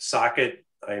socket.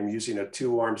 I am using a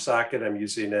 2-arm socket. I'm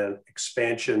using an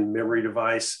expansion memory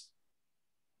device.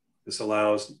 This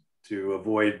allows to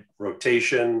avoid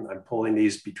rotation. I'm pulling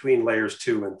these between layers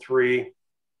 2 and 3.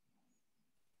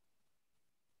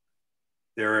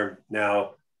 They're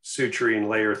now suturing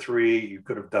layer 3. You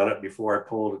could have done it before I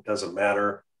pulled, it doesn't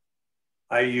matter.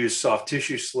 I use soft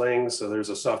tissue slings. So there's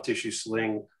a soft tissue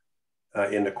sling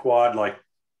in the quad like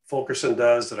Fulkerson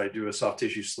does, that I do a soft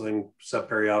tissue sling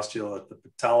subperiosteal at the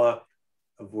patella,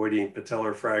 avoiding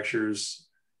patellar fractures.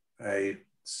 I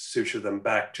suture them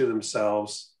back to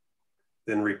themselves,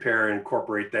 then repair and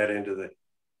incorporate that into the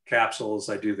capsules.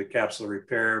 I do the capsule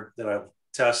repair, then I'll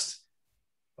test.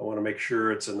 I want to make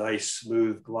sure it's a nice,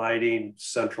 smooth, gliding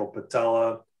central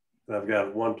patella. And I've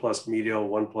got 1+ medial,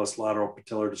 1+ lateral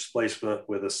patellar displacement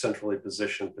with a centrally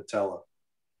positioned patella.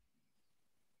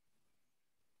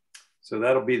 So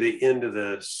that'll be the end of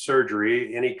the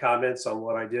surgery. Any comments on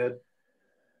what I did?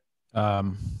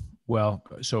 Well,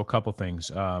 so a couple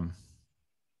things. No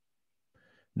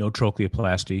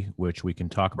trochleoplasty, which we can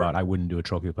talk about. I wouldn't do a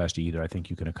trochleoplasty either. I think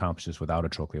you can accomplish this without a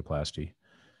trochleoplasty.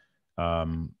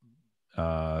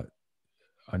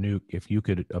 Anouk, if you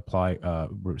could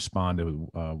respond to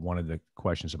one of the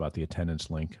questions about the attendance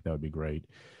link, that would be great.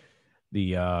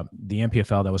 The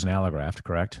MPFL, that was an allograft,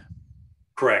 correct?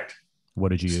 Correct. What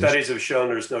did you use? Studies have shown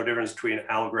there's no difference between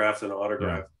allograft and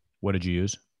autograft. Yeah. What did you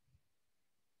use?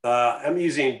 I'm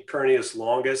using Pernius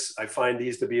longus. I find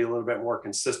these to be a little bit more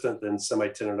consistent than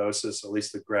semitendinosus, at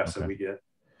least the grafts that we get.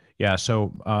 Yeah,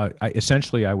 so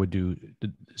essentially I would do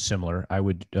similar. I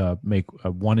would make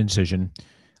one incision.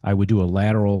 I would do a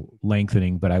lateral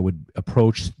lengthening, but I would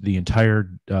approach the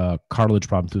entire cartilage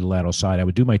problem through the lateral side. I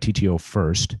would do my TTO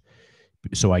first,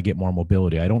 so I get more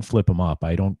mobility. I don't flip them up.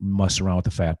 I don't mess around with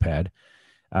the fat pad.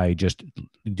 I just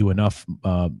do enough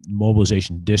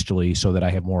mobilization distally so that I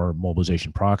have more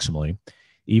mobilization proximally.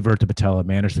 Evert the patella,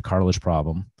 manage the cartilage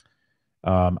problem.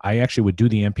 I actually would do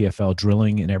the MPFL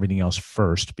drilling and everything else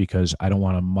first because I don't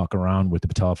want to muck around with the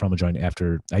patellofemoral joint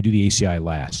after I do the ACI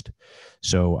last.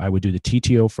 So I would do the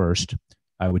TTO first.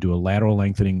 I would do a lateral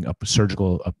lengthening, a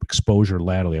surgical exposure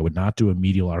laterally. I would not do a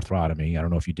medial arthrotomy. I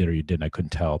don't know if you did or you didn't. I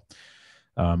couldn't tell.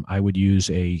 I would use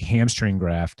a hamstring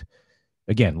graft.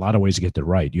 Again, a lot of ways to get it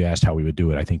right. You asked how we would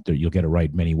do it. I think that you'll get it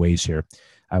right many ways here.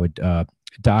 I would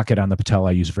dock it on the patella.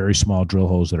 I use very small drill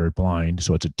holes that are blind,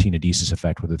 so it's a tenodesis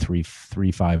effect with a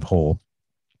 3-5 hole.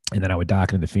 And then I would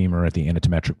dock it in the femur at the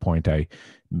anatometric point.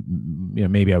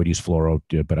 Maybe I would use fluoro,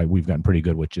 but we've gotten pretty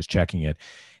good with just checking it.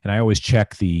 And I always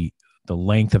check the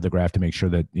length of the graft to make sure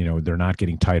that they're not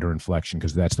getting tighter in flexion,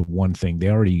 because that's the one thing. They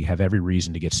already have every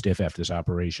reason to get stiff after this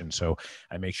operation. So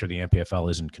I make sure the MPFL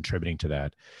isn't contributing to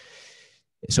that.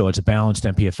 So it's a balanced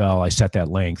MPFL. I set that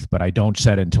length, but I don't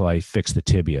set it until I fix the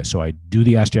tibia. So I do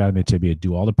the osteotomy of the tibia,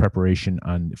 do all the preparation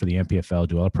for the MPFL,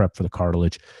 do all the prep for the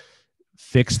cartilage,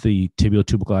 fix the tibial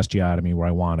tubercle osteotomy where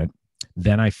I want it.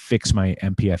 Then I fix my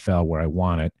MPFL where I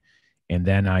want it. And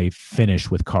then I finish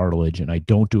with cartilage, and I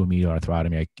don't do a medial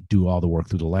arthrotomy. I do all the work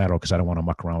through the lateral because I don't want to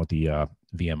muck around with the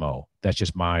VMO. That's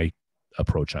just my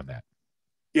approach on that.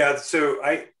 Yeah, so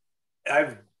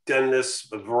I've done this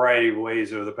a variety of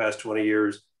ways over the past 20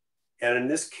 years. And in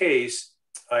this case,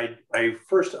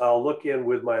 I'll look in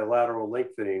with my lateral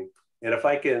lengthening. And if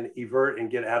I can evert and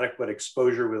get adequate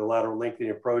exposure with a lateral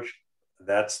lengthening approach,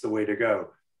 that's the way to go.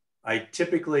 I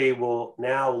typically will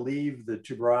now leave the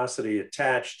tuberosity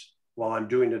attached while I'm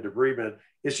doing the debridement.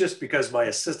 It's just because my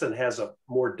assistant has a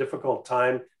more difficult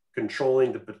time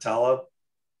controlling the patella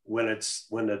when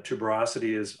the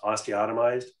tuberosity is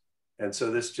osteotomized. And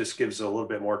so this just gives a little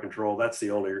bit more control. That's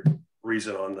the only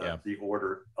reason on the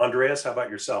order. Andreas, how about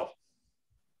yourself?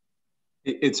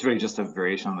 It's really just a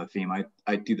variation on the theme.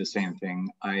 I do the same thing.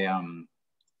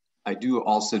 I do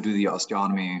also do the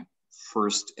osteotomy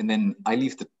first, and then I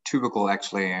leave the tubercle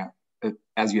actually,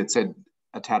 as you had said,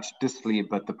 attached distally,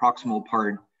 but the proximal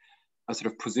part, a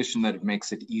sort of position that it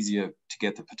makes it easier to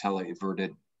get the patella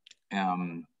everted.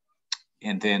 And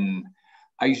then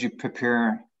I usually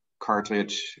prepare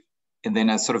cartilage, and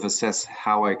then I sort of assess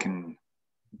how I can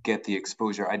get the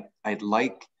exposure. I'd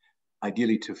like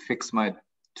ideally to fix my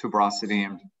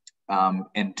tuberosity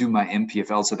and do my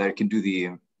MPFL so that I can do the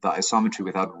isometry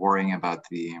without worrying about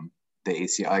the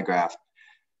ACI graft.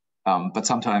 But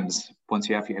sometimes once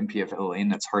you have your MPFL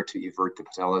in, it's hard to evert the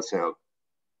patella. So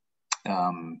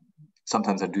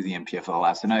sometimes I do the MPFL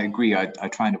last. And I agree, I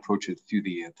try and approach it through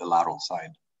the lateral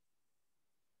side.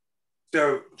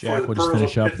 So Jack, for we'll the just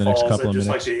finish up in the next couple of minutes.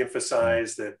 I'd just like to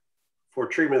emphasize that for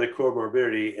treatment of the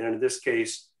comorbidity, and in this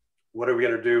case, what are we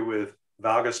going to do with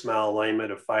valgus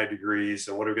malalignment of 5 degrees,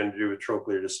 and what are we going to do with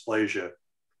trochlear dysplasia?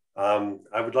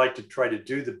 I would like to try to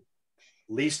do the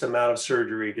least amount of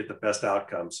surgery, get the best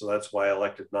outcome. So that's why I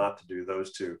elected not to do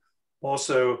those two.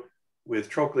 Also, with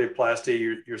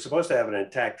trochleoplasty, you're supposed to have an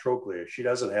intact trochlea. She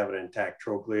doesn't have an intact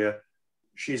trochlea.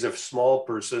 She's a small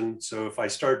person. So if I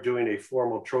start doing a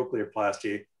formal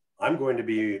trochleoplasty, I'm going to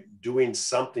be doing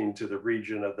something to the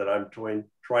region that I'm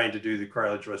trying to do the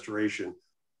cartilage restoration.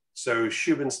 So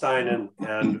Schubenstein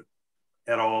and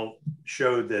et al.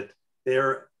 Showed that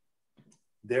their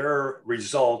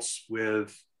results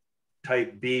with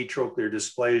type B trochlear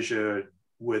dysplasia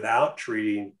without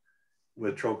treating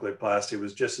with trochleoplasty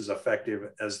was just as effective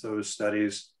as those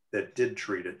studies that did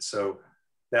treat it. So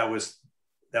that was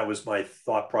my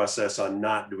thought process on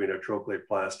not doing a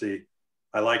trochleoplasty.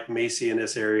 I like Macy in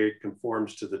this area. It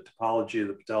conforms to the topology of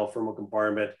the patellofemoral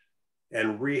compartment,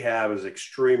 and rehab is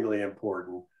extremely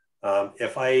important.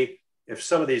 If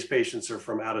some of these patients are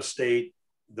from out of state,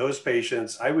 those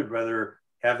patients, I would rather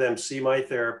have them see my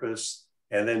therapist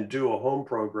and then do a home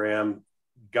program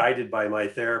guided by my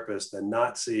therapist than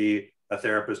not see a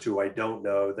therapist who I don't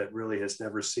know that really has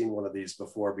never seen one of these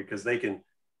before, because they can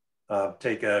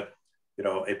take a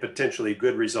potentially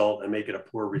good result and make it a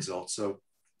poor result. So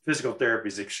physical therapy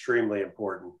is extremely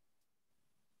important.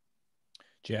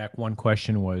 Jack, one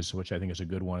question was, which I think is a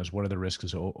good one, is what are the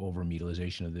risks of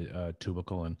over-medialization of the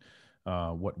tubercle, and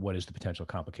what is the potential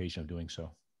complication of doing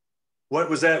so? What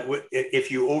was that?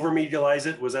 If you over-medialize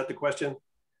it, was that the question?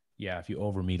 Yeah, if you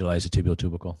over-medialize the tibial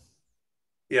tubercle.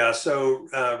 Yeah, so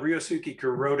Ryosuke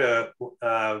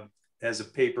Kuroda has a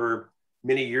paper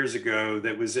many years ago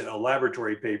that was a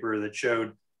laboratory paper that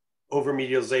showed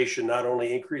over-medialization not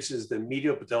only increases the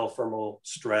medial patellofemoral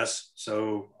stress,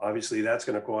 so obviously that's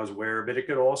going to cause wear, but it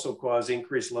could also cause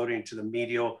increased loading to the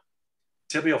medial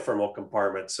tibial femoral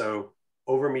compartment. So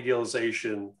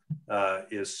over-medialization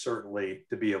is certainly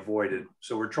to be avoided.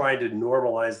 So we're trying to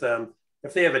normalize them.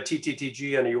 If they have a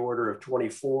TTTG on the order of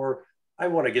 24, I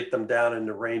want to get them down in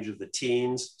the range of the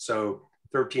teens. So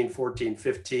 13, 14,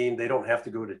 15, they don't have to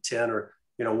go to 10 or,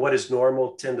 what is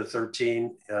normal, 10 to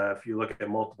 13, if you look at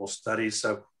multiple studies.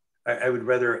 So I would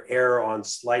rather err on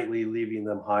slightly leaving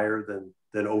them higher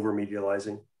than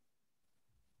over-medializing.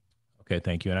 Okay,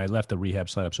 thank you. And I left the rehab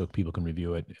slide up so people can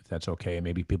review it, if that's okay.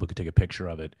 Maybe people could take a picture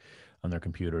of it on their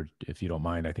computer. If you don't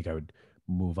mind, I think I would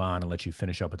move on and let you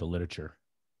finish up with the literature.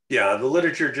 Yeah, the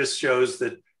literature just shows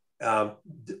that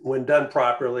when done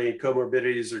properly,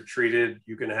 comorbidities are treated,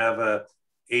 you can have a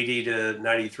 80 to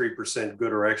 93%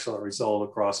 good or excellent result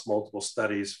across multiple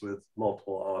studies with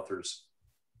multiple authors.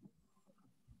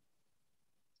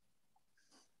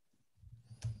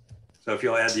 So if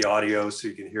you'll add the audio so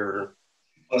you can hear her.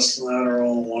 Plus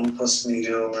lateral, 1 plus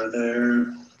medial over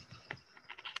there.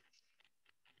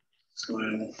 It's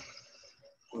going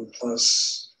 1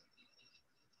 plus,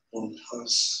 1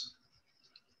 plus.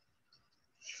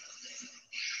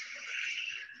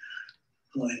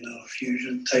 Line of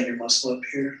fusion, tighten your muscle up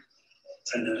here,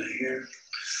 tendon it here.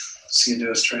 See you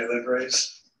do a straight leg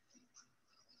raise.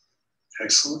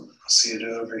 Excellent. I'll see you do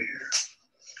it over here.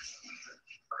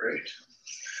 Great.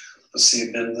 Let's see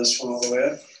you bend this one all the way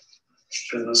up.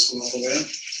 Bend this one all the way up.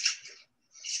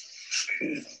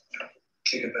 Okay.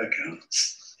 Kick it back out.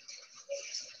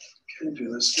 Okay,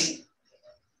 do this one.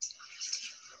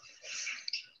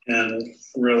 And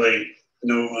really,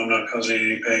 no, I'm not causing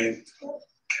any pain.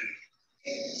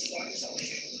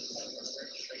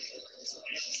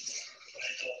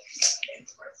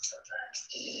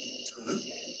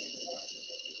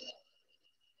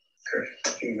 Okay,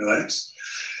 you can relax.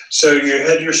 So you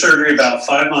had your surgery about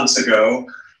 5 months ago,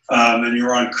 and you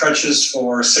were on crutches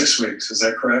for 6 weeks. Is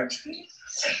that correct?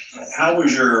 How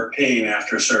was your pain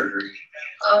after surgery?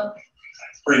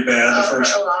 Pretty bad. The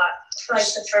first, a lot. Like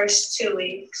the first 2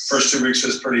 weeks. First 2 weeks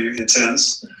was pretty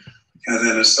intense, and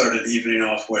then it started evening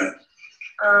off when?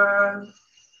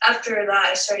 After that,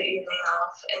 I started evening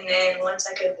off, and then once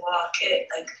I could walk, it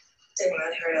like didn't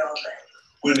really hurt at all. But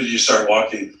when did you start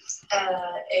walking?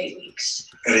 8 weeks.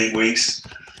 At 8 weeks,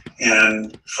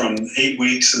 and from 8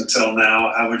 weeks until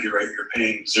now, how would you rate your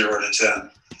pain, 0 to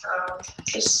 10?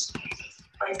 Just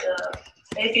like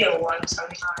maybe a 1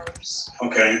 sometimes.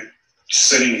 Okay,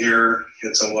 sitting here,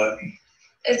 it's a what?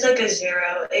 It's like a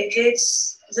 0.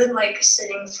 It's like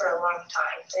sitting for a long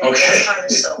time. Then Okay, it's kind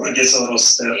of sore. It gets a little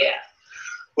stiff. Yeah.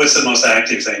 What's the most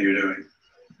active thing you're doing?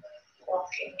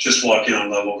 Walking. Just walking on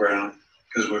level ground,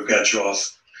 because we've got you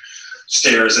off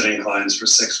stairs and inclines for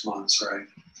 6 months, right?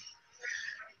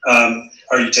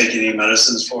 Are you taking any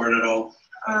medicines for it at all?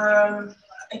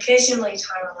 Occasionally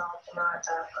Tylenol, but not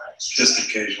that much. Just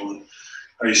occasionally.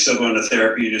 Are you still going to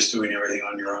therapy? You're just doing everything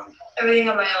on your own? Everything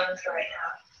on my own for right now.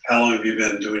 How long have you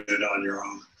been doing it on your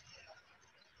own?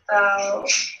 About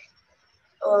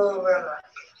a little over a month.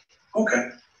 Okay,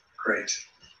 great.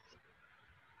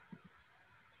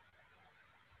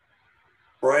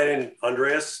 Brian and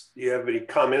Andreas, do you have any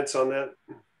comments on that?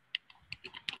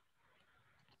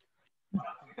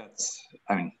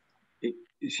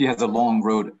 She has a long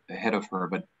road ahead of her,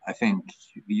 but I think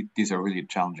these are really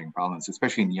challenging problems,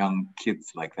 especially in young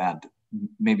kids like that.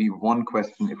 Maybe one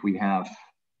question, if we have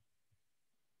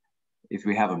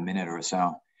a minute or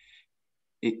so.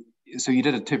 So you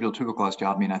did a tibial tuberculous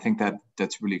job. I mean, I think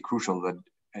that's really crucial, but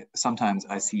sometimes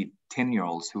I see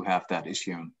 10-year-olds who have that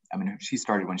issue. I mean, she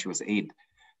started when she was 8,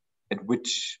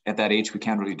 at that age, we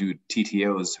can't really do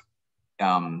TTOs.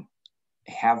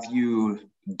 Have you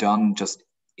done just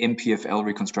MPFL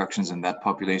reconstructions in that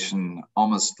population,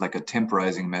 almost like a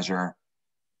temporizing measure,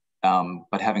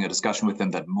 but having a discussion with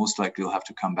them that most likely will have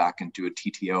to come back and do a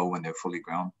TTO when they're fully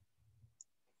grown?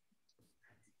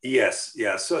 Yes,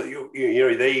 yeah. So you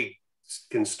know they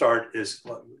can start as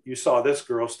you saw this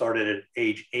girl started at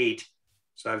age 8.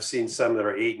 So I've seen some that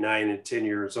are 8, 9, and 10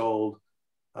 years old.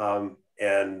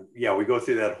 And yeah, we go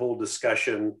through that whole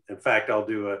discussion. In fact, I'll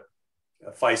do a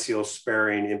physial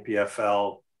sparing,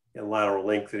 MPFL, and lateral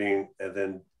lengthening, and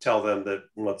then tell them that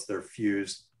once they're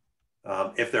fused,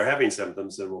 if they're having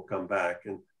symptoms, then we'll come back.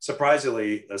 And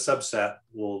surprisingly, a subset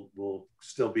will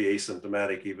still be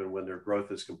asymptomatic even when their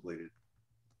growth is completed.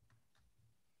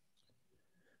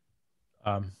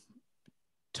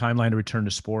 Timeline to return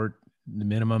to sport, the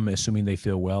minimum, assuming they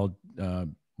feel well,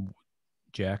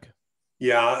 Jack?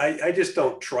 Yeah, I just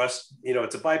don't trust,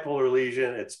 it's a bipolar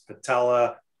lesion, it's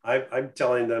patella. I'm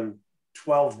telling them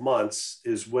 12 months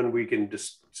is when we can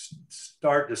just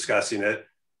start discussing it.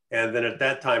 And then at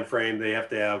that time frame, they have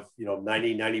to have,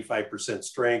 90, 95%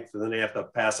 strength, and then they have to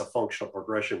pass a functional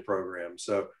progression program.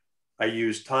 So I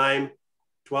use time,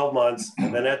 12 months,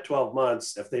 and then at 12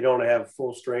 months, if they don't have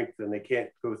full strength, then they can't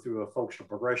go through a functional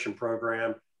progression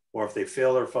program, or if they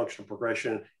fail their functional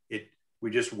progression, we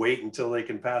just wait until they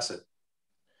can pass it.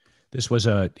 This was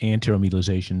an anterior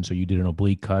medialization, so you did an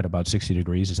oblique cut about 60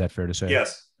 degrees. Is that fair to say?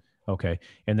 Yes. Okay.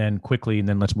 And then quickly, and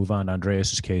then let's move on to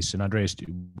Andreas's case. And Andreas, do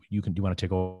you want to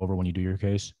take over when you do your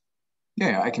case?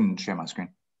 Yeah, I can share my screen.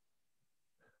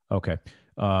 Okay.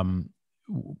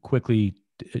 Quickly,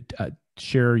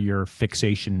 share your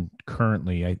fixation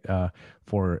currently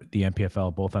for the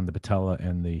MPFL, both on the patella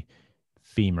and the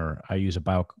femur. I use a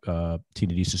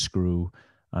biotenodesis screw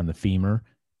on the femur,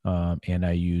 and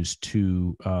I use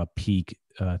 2 peak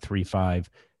 3.5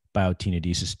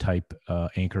 biotenodesis type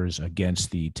anchors against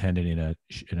the tendon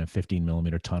in a 15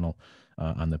 millimeter tunnel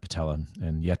on the patella,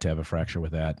 and yet to have a fracture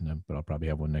with that, but I'll probably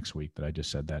have one next week that I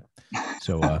just said that.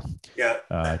 So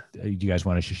yeah. Do you guys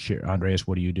want to share? Andreas,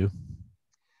 what do you do?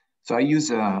 So I use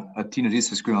a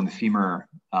tenodesis screw on the femur,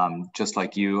 just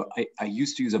like you. I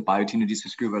used to use a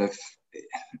biotenodesis screw, but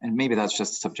and maybe that's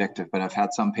just subjective, but I've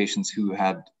had some patients who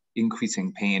had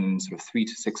increasing pain sort of 3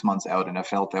 to 6 months out, and I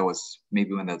felt that was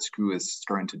maybe when that screw is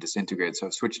starting to disintegrate. So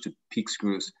I've switched to peak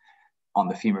screws on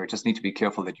the femur. Just need to be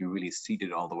careful that you really seat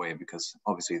it all the way, because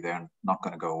obviously they're not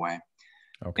going to go away.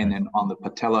 Okay. And then on the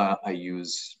patella, I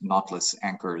use knotless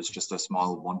anchors, just a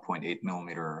small 1.8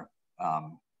 millimeter,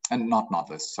 and not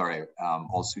knotless, sorry,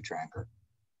 all suture anchor.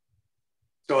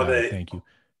 So thank you.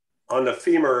 on the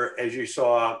femur, as you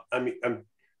saw, I'm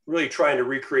really trying to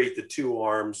recreate the two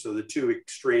arms, so the two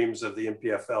extremes of the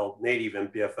MPFL, native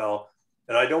MPFL,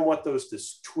 and I don't want those to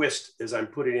twist as I'm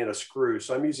putting in a screw.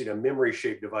 So I'm using a memory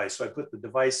shaped device. So I put the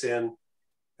device in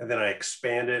and then I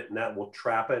expand it and that will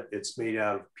trap it. It's made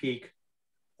out of PEEK.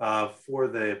 For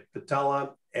the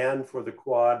patella and for the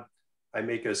quad, I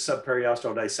make a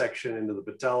subperiosteal dissection into the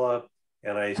patella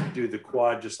and I do the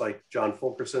quad just like John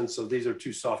Fulkerson. So these are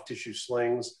two soft tissue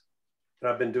slings.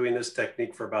 And I've been doing this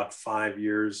technique for about 5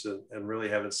 years and really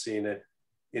haven't seen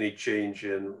any change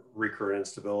in recurrent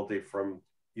instability from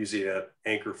using an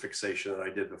anchor fixation that I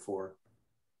did before.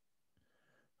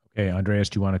 Okay, Andreas,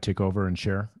 do you want to take over and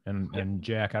share? And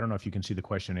Jack, I don't know if you can see the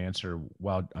question and answer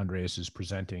while Andreas is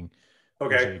presenting.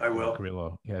 Okay, I will.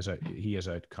 Carrillo, he has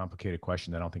a complicated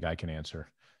question that I don't think I can answer.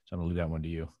 So I'm gonna leave that one to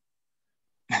you.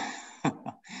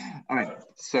 All right,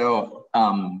 so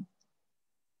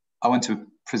I want to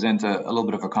present a little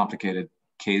bit of a complicated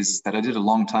case that I did a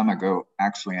long time ago,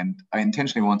 actually, and I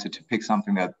intentionally wanted to pick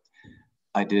something that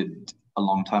I did a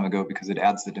long time ago because it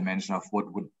adds the dimension of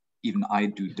what would even I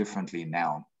do differently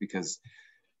now, because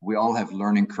we all have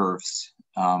learning curves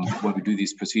when we do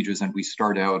these procedures, and we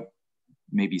start out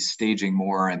maybe staging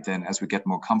more, and then as we get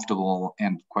more comfortable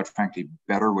and quite frankly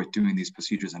better with doing these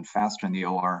procedures and faster in the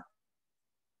OR,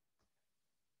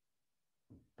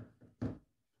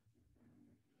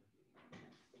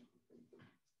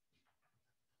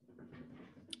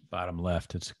 Bottom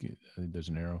left, I think there's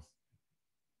an arrow.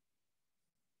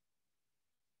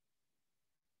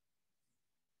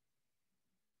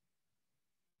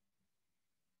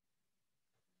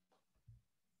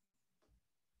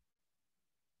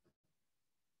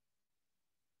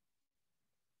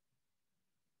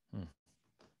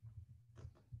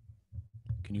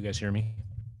 Can you guys hear me?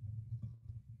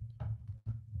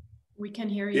 We can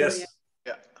hear you. Yes.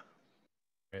 Yeah.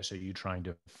 Okay, so are you trying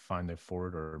to find the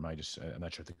forward, or am I just, I'm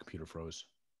not sure if the computer froze.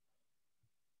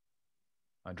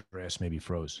 Andreas maybe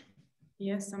froze.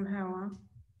 Yes, somehow.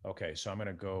 Huh? Okay, so I'm going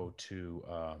to go to,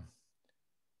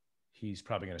 he's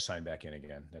probably going to sign back in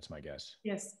again. That's my guess.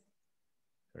 Yes.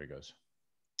 There he goes.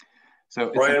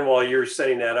 So Brian, while you're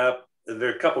setting that up, there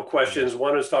are a couple questions.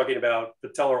 One is talking about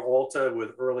patellar alta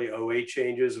with early OA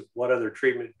changes. What other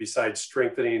treatment besides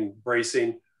strengthening,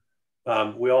 bracing?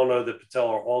 We all know that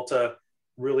patellar alta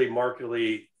really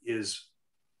markedly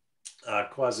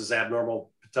causes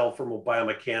abnormal patellofemoral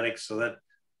biomechanics. So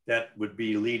that would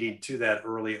be leading to that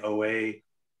early OA.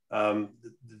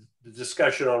 The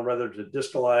discussion on whether to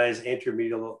distalize,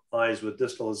 anteromedialize with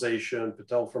distalization,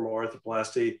 patellofemoral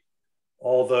arthroplasty,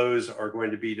 all those are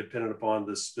going to be dependent upon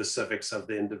the specifics of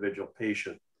the individual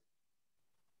patient.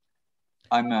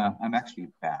 I'm actually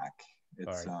back.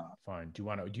 It's, all right, fine. Do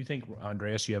you think,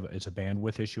 Andreas, it's a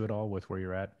bandwidth issue at all with where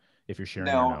you're at? If you're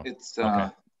sharing no, or no? it's okay.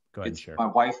 Go ahead and share. My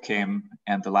wife came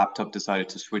and the laptop decided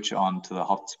to switch on to the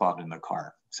hotspot in the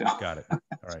car. So got it. All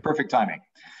right. Perfect timing.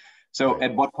 So right.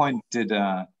 At what point did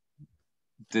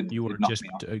you were just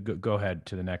go ahead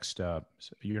to the next? So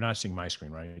you're not seeing my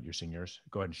screen, right? You're seeing yours.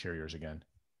 Go ahead and share yours again.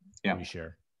 Yeah.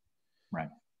 Reshare. Right.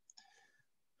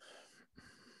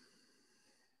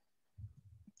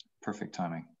 Perfect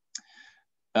timing.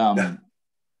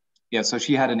 Yeah. So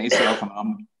she had an ACL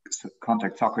from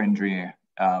contact soccer injury.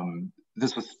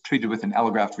 This was treated with an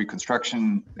allograft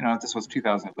reconstruction. This was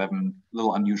 2011, a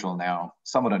little unusual now,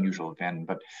 somewhat unusual then,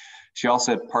 but she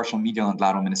also had partial medial and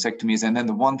lateral meniscectomies. And then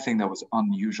the one thing that was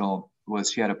unusual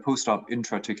was she had a post-op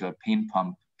intra-articular pain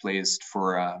pump placed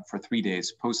for 3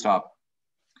 days post-op.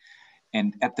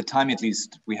 And at the time, at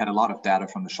least, we had a lot of data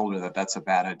from the shoulder that that's a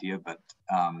bad idea, but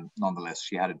nonetheless,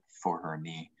 she had it for her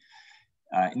knee.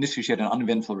 Initially, she had an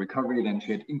uneventful recovery, then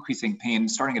she had increasing pain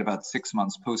starting at about 6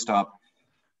 months post-op.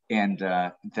 And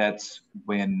that's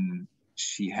when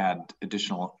she had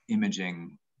additional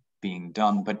imaging being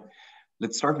done. But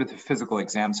let's start with the physical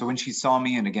exam. So when she saw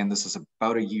me, and again, this is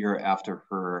about a year after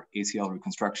her ACL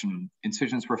reconstruction,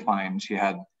 incisions were fine. She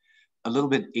had a little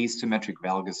bit asymmetric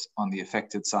valgus on the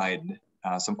affected side,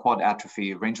 some quad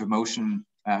atrophy, range of motion.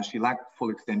 She lacked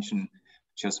full extension.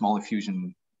 She has small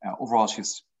effusion. Overall,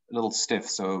 she's a little stiff,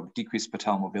 so decreased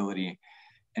patella mobility.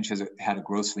 And she had a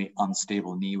grossly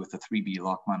unstable knee with a 3B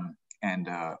Lockman and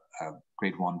a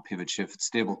grade 1 pivot shift,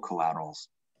 stable collaterals.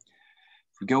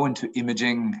 If we go into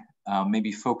imaging,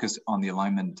 maybe focus on the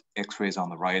alignment x-rays on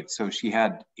the right. So she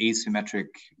had asymmetric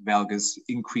valgus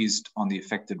increased on the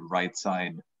affected right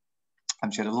side.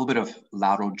 She had a little bit of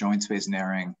lateral joint space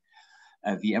narrowing.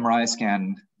 The MRI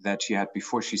scan that she had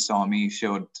before she saw me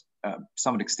showed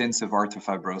somewhat extensive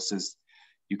arthrofibrosis.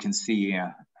 You can see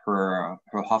her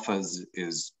huffa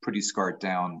is pretty scarred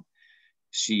down,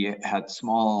 She had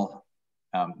small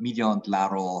medial and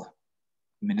lateral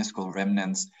meniscal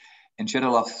remnants, and she had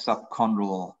a lot of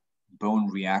subchondral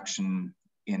bone reaction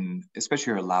in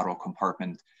especially her lateral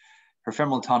compartment. Her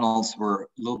femoral tunnels were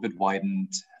a little bit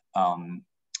widened,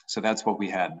 so that's what we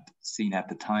had seen at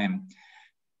the time.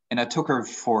 And I took her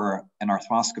for an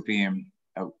arthroscopy,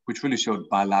 which really showed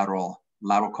bilateral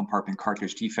lateral compartment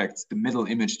cartilage defects. The middle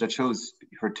image that shows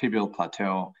her tibial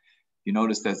plateau, you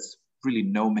notice there's really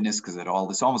no meniscus at all.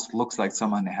 This almost looks like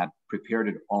someone had prepared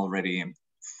it already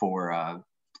for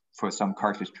some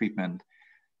cartilage treatment.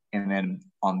 And then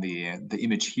on the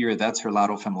image here, that's her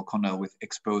lateral femoral condyle with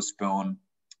exposed bone.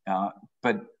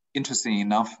 But interestingly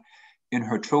enough, in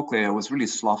her trochlea, it was really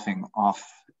sloughing off.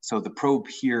 So the probe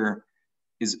here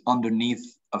is underneath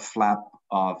a flap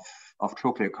of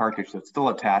trochlear cartilage that's still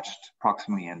attached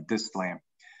proximally and distally.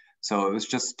 So it was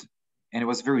just, and it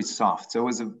was very soft. So it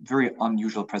was a very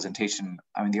unusual presentation.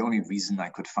 I mean, the only reason I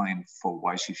could find for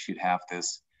why she should have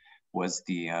this was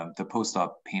the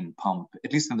post-op pain pump,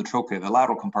 at least in the trochlea. The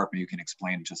lateral compartment you can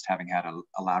explain just having had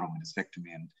a lateral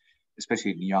meniscectomy, and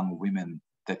especially in young women,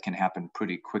 that can happen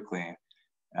pretty quickly,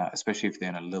 especially if they're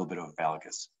in a little bit of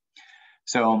valgus.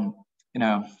 So, you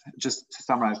know, just to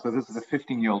summarize, so this is a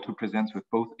 15-year-old who presents with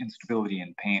both instability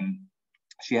and pain.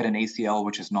 She had an ACL,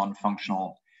 which is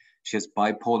non-functional. She has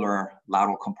bipolar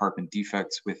lateral compartment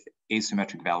defects with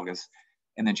asymmetric valgus.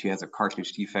 And then she has a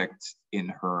cartilage defect in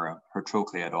her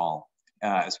trochlea at all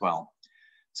as well.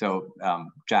 So,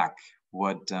 Jack,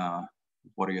 what are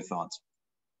your thoughts?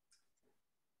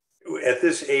 At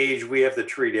this age, we have to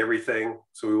treat everything.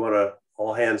 So we want to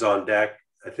all hands on deck.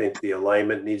 I think the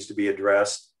alignment needs to be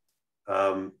addressed.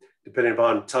 Depending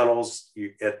upon tunnels,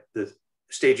 at the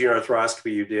staging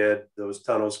arthroscopy you did, those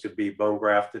tunnels could be bone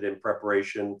grafted in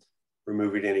preparation,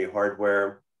 removing any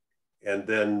hardware. And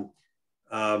then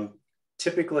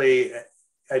typically,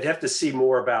 I'd have to see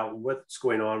more about what's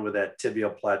going on with that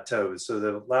tibial plateau. So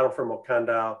the lateral femoral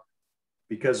condyle,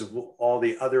 because of all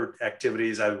the other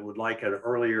activities, I would like an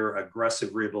earlier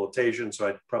aggressive rehabilitation. So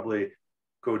I'd probably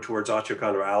go towards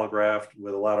osteochondral allograft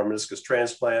with a lateral meniscus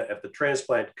transplant. If the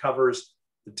transplant covers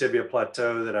the tibia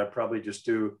plateau, then I'd probably just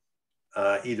do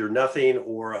either nothing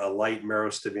or a light marrow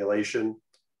stimulation.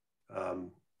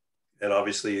 And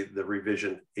obviously the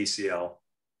revision ACL.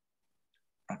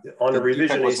 On the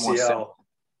revision ACL,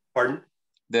 pardon?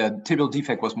 The tibial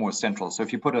defect was more central. So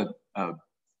if you put a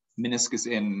meniscus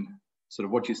in, sort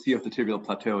of what you see of the tibial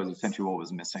plateau is essentially what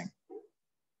was missing.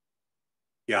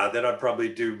 Yeah, then I'd probably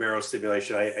do marrow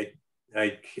stimulation.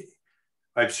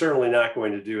 I'm certainly not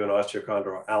going to do an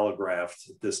osteochondral allograft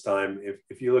at this time.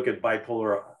 If you look at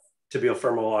bipolar tibial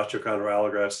femoral osteochondral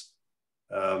allografts,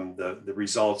 the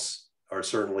results are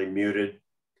certainly muted.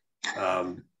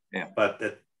 Yeah. But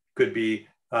that could be,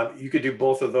 you could do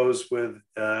both of those with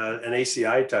an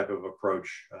ACI type of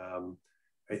approach.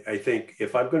 I think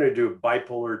if I'm going to do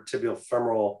bipolar tibial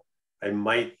femoral, I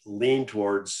might lean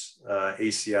towards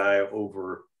ACI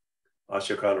over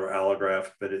osteochondral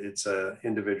allograft, but it's an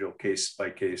individual case by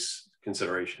case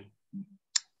consideration.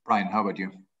 Brian, how about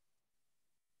you?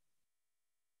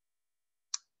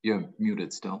 You're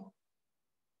muted still.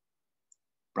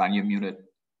 Brian, you're muted.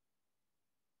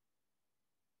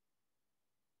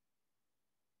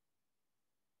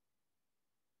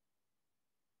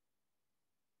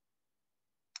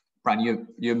 Brian,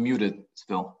 you're muted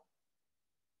still.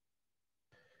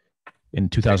 In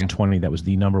 2020, that was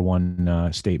the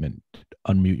 #1 statement.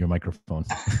 Unmute your microphone.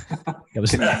 That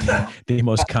was the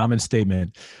most common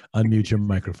statement. Unmute your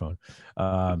microphone.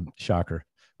 Shocker.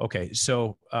 Okay,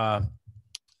 so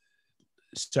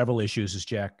several issues, as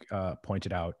Jack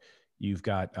pointed out. You've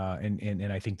got,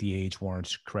 and I think the age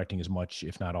warrants correcting as much,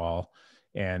 if not all,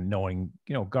 and knowing,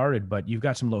 guarded, but you've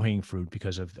got some low-hanging fruit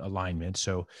because of alignment.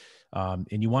 So, and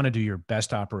you want to do your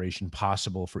best operation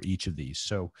possible for each of these.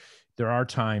 So there are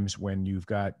times when you've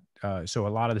got, so a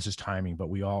lot of this is timing, but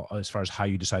we all, as far as how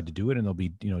you decide to do it, and there'll be,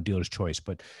 dealer's choice,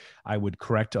 but I would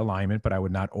correct alignment, but I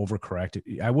would not overcorrect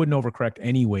it. I wouldn't overcorrect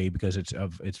anyway, because it's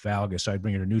valgus. So I'd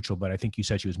bring her to neutral, but I think you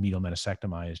said she was medial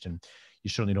meniscectomized, and you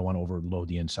certainly don't want to overload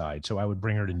the inside. So I would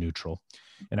bring her to neutral,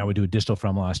 and I would do a distal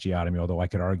femoral osteotomy, although I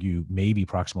could argue maybe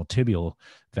proximal tibial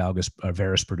valgus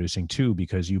varus producing too,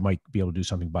 because you might be able to do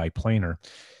something biplanar.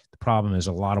 The problem is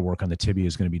a lot of work on the tibia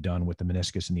is going to be done with the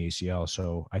meniscus and the ACL.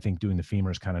 So I think doing the femur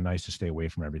is kind of nice to stay away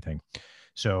from everything.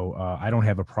 So I don't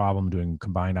have a problem doing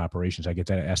combined operations. I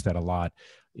get asked that a lot.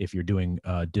 If you're doing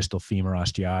distal femur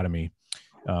osteotomy,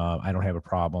 I don't have a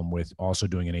problem with also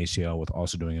doing an ACL with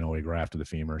also doing an OA graft of the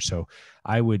femur. So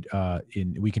I would,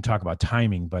 we can talk about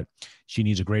timing, but she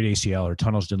needs a great ACL. Her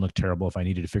tunnels didn't look terrible. If I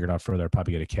needed to figure it out further, I'd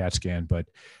probably get a CAT scan, but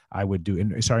I would do,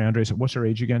 and sorry, Andres, what's her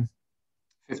age again?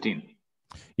 15.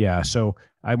 Yeah. So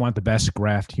I want the best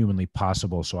graft humanly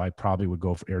possible. So I probably would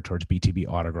go towards BTB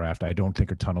autograft. I don't think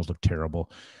her tunnels look terrible.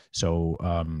 So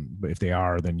but if they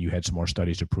are, then you had some more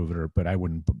studies to prove it, but I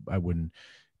wouldn't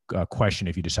question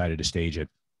if you decided to stage it.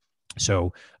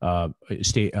 So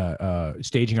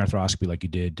staging arthroscopy like you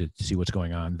did to see what's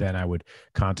going on. Then I would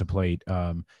contemplate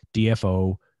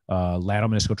DFO, lateral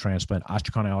meniscal transplant,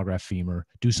 osteochondral allograft femur,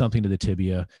 do something to the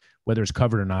tibia. Whether it's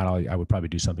covered or not, I would probably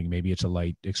do something. Maybe it's a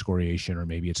light excoriation, or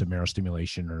maybe it's a marrow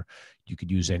stimulation, or you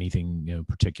could use anything,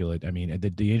 particulate. I mean,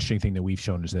 the interesting thing that we've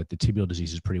shown is that the tibial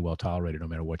disease is pretty well tolerated no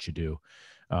matter what you do.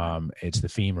 It's the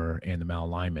femur and the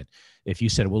malalignment. If you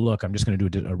said, well, look, I'm just going to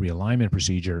do a realignment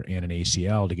procedure and an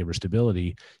ACL to give her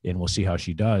stability, and we'll see how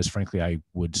she does. Frankly, I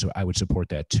would support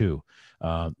that too.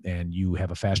 And you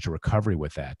have a faster recovery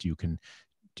with that. You can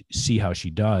see how she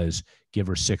does, give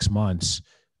her 6 months,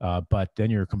 but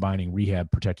then you're combining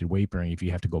rehab, protected weight bearing if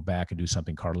you have to go back and do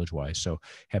something cartilage wise. So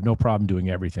have no problem doing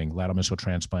everything. Lateral meniscal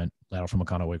transplant, lateral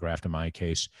femoral OA graft in my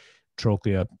case.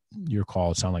 Trochlea, your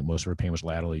call. It sounded like most of her pain was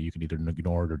laterally. You can either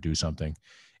ignore it or do something.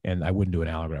 And I wouldn't do an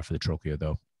allograft for the trochlea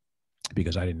though,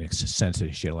 because I didn't sense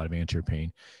that she had a lot of anterior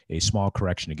pain. A small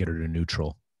correction to get her to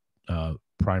neutral,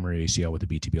 primary ACL with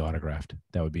the BTB autograft.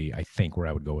 That would be, I think, where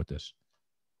I would go with this.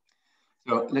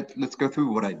 So let's go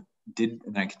through what I did,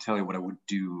 and I can tell you what I would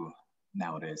do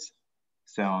nowadays.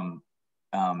 So,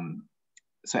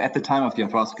 so at the time of the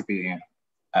arthroscopy,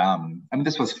 I mean,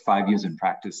 this was 5 years in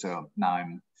practice, so now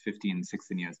I'm 15,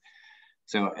 16 years.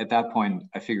 So at that point,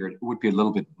 I figured it would be a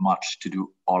little bit much to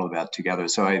do all of that together.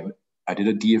 So I did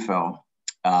a DFO,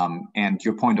 and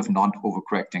your point of not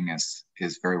overcorrecting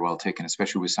is very well taken,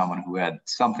 especially with someone who had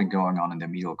something going on in the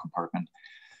medial compartment.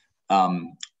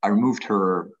 I removed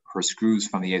her screws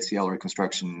from the ACL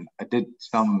reconstruction. I did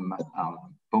some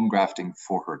bone grafting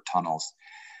for her tunnels.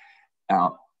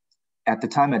 At the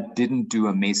time, I didn't do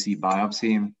a MACI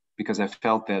biopsy because I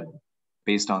felt that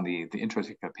based on the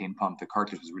intra-articular pain pump, the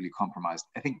cartilage was really compromised.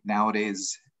 I think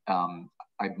nowadays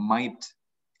I might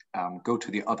go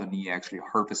to the other knee, actually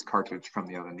harvest cartilage from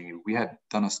the other knee. We had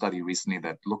done a study recently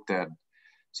that looked at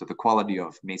the quality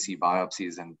of MACI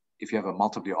biopsies, and if you have a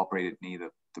multiply operated knee,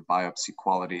 the biopsy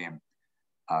quality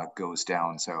goes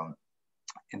down. So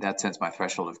in that sense, my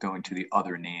threshold of going to the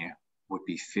other knee would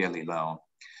be fairly low.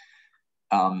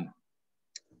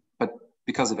 But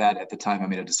because of that, at the time, I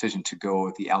made a decision to go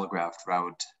with the allograft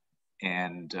route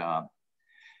and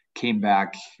came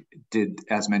back, did,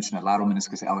 as mentioned, a lateral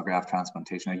meniscus allograft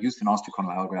transplantation. I used an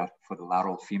osteochondral allograft for the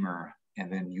lateral femur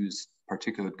and then used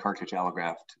particulate cartilage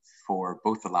allograft for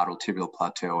both the lateral tibial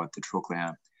plateau and the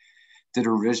trochlea. Did a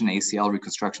revision ACL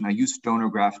reconstruction. I used donor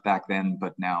graft back then,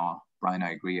 but now, Brian,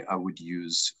 I agree, I would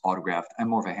use autograft. I'm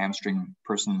more of a hamstring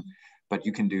person, but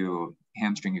you can do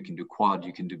hamstring, you can do quad,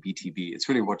 you can do BTB. It's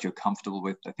really what you're comfortable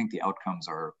with. I think the outcomes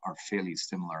are fairly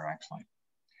similar, actually.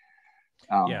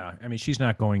 Yeah, I mean, she's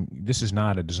not going, this is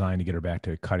not a design to get her back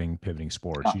to cutting, pivoting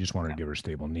sports. You just wanted to give her a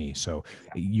stable knee. So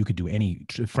you could do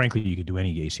frankly, you could do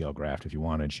any ACL graft if you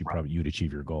wanted. You'd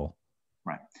achieve your goal.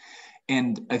 Right.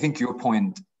 And I think your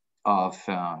point of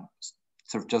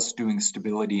sort of just doing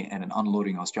stability and an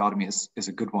unloading osteotomy is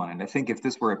a good one. And I think if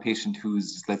this were a patient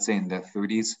who's, let's say, in their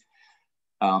 30s,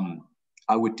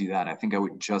 I would do that. I think I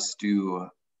would just do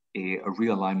a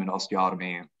realignment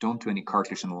osteotomy, don't do any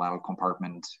cartilage in the lateral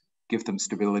compartment, give them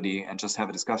stability, and just have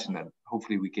a discussion that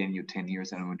hopefully we gain you 10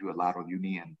 years and we do a lateral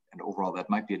uni, and overall that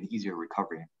might be an easier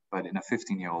recovery. But in a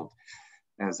 15-year-old,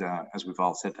 as we've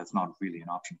all said, that's not really an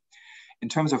option. In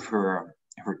terms of her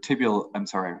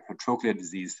trochlea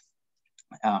disease,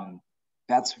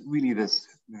 that's really this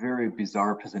very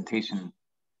bizarre presentation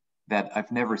that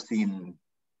I've never seen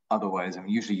otherwise. I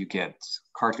mean, usually you get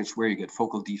cartilage where you get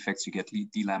focal defects, you get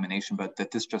delamination, but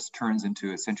that this just turns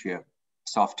into essentially a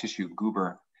soft tissue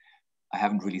goober, I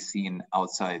haven't really seen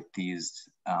outside these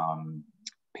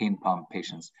pain pump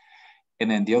patients. And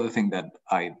then the other thing that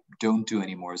I don't do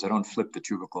anymore is I don't flip the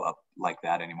tubercle up like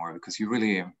that anymore, because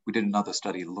we did another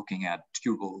study looking at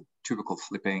tubercle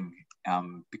flipping,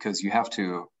 because you have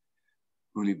to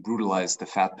really brutalize the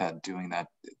fat pad doing that.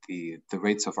 The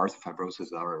rates of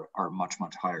arthrofibrosis are much,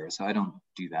 much higher. So I don't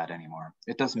do that anymore.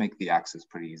 It does make the access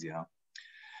pretty easy though.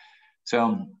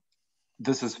 So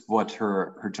this is what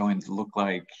her joints look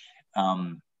like.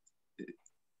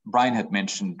 Brian had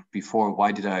mentioned before,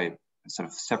 why did I sort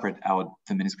of separate out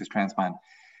the meniscus transplant?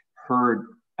 Her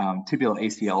tibial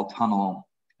ACL tunnel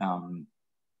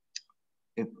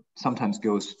sometimes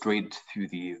go straight through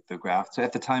the graft. So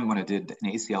at the time when I did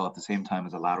an ACL at the same time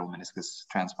as a lateral meniscus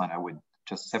transplant, I would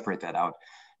just separate that out.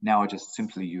 Now I just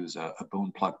simply use a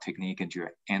bone plug technique into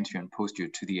your anterior and posterior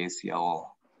to the ACL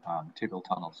tibial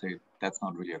tunnel. So that's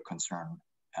not really a concern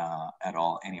at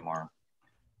all anymore.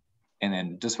 And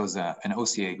then this was an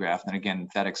OCA graft. And again,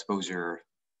 that exposure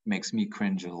makes me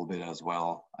cringe a little bit as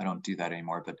well. I don't do that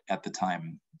anymore, but at the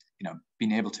time, you know,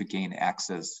 being able to gain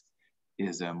access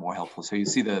is more helpful. So you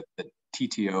see the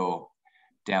TTO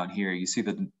down here, you see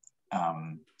the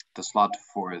slot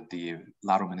for the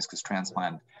lateral meniscus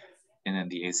transplant, and then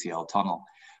the ACL tunnel.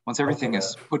 Once everything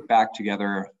is put back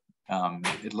together,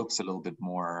 it looks a little bit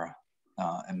more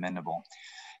amendable.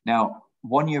 Now,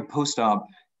 1 year post-op,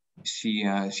 she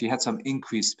had some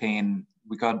increased pain.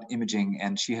 We got imaging,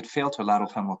 and she had failed to a lateral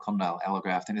femoral condyle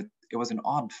allograft, and it was an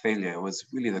odd failure. It was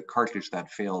really the cartilage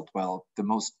that failed. Well, the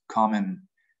most common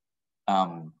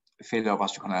failure of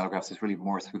osteocondyle allografts is really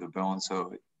more through the bone.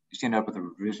 So she ended up with a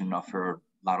revision of her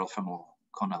lateral femoral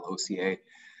condyle OCA.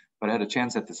 But I had a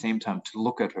chance at the same time to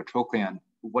look at her trochlea. And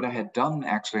what I had done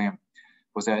actually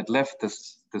was I had left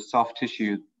the soft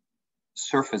tissue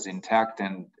surface intact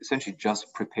and essentially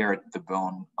just prepared the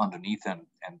bone underneath and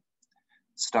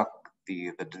stuck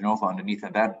the de novo underneath,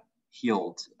 and that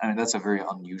healed. I mean, that's a very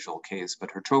unusual case,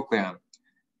 but her trochlea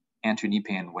anterior knee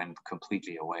pain went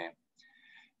completely away.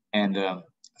 And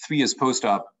 3 years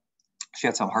post-op, she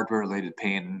had some hardware-related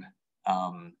pain,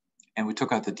 and we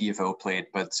took out the DFO plate,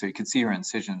 but so you can see her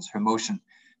incisions, her motion.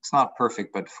 It's not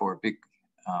perfect, but for a big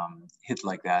hit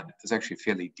like that, it's actually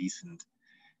fairly decent.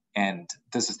 And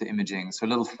this is the imaging. So a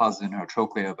little fuzz in her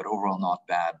trochlea, but overall not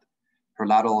bad. Her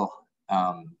lateral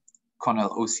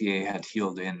condyle OCA had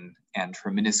healed in, and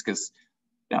her meniscus,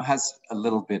 you know, has a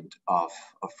little bit of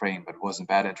fraying, but wasn't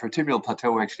bad. And her tibial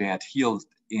plateau actually had healed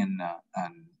in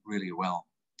really well.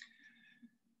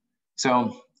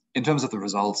 So in terms of the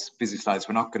results, busy slides,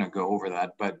 we're not going to go over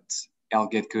that, but Al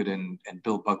Getgood and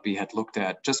Bill Bugby had looked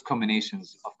at just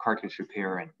combinations of cartilage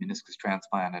repair and meniscus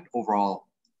transplant. And overall,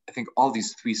 I think all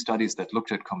these 3 studies that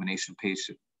looked at combination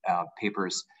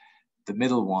papers, the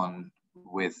middle one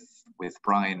with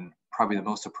Brian, probably the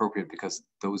most appropriate because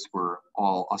those were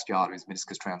all osteotomies,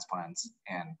 meniscus transplants,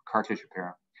 and cartilage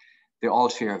repair. They all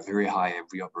share a very high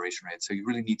reoperation rate. So you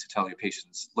really need to tell your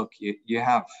patients, look, you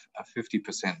have a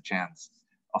 50% chance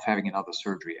of having another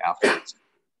surgery afterwards.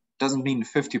 Doesn't mean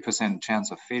 50%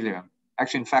 chance of failure.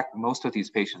 Actually, in fact, most of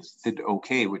these patients did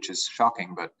okay, which is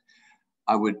shocking, but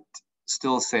I would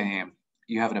still say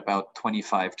you have an about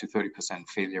 25 to 30%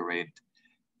 failure rate,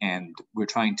 and we're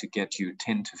trying to get you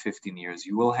 10 to 15 years.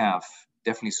 You will have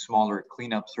definitely smaller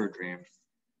cleanup surgery,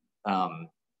 and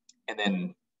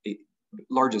then a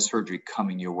larger surgery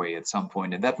coming your way at some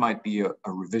point. And that might be a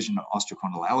revision of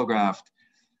osteochondral allograft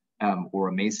or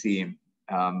a MACI.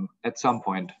 At some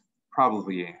point,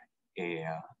 probably a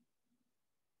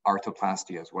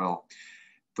arthroplasty as well.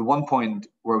 The one point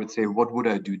where I would say, what would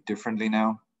I do differently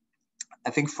now? I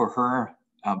think for her,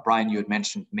 Brian, you had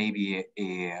mentioned maybe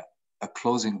a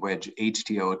closing wedge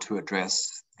HTO to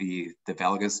address the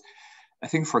valgus. I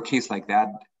think for a case like that,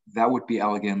 that would be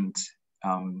elegant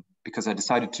because I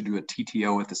decided to do a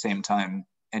TTO at the same time,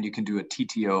 and you can do a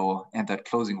TTO and that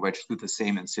closing wedge through the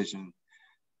same incision.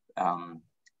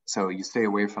 So you stay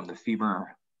away from the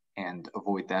femur and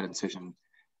avoid that incision.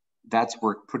 That's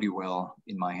worked pretty well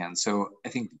in my hands. So I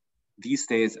think these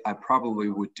days I probably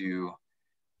would do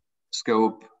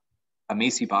scope, a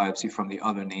MACI biopsy from the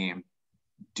other knee,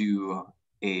 do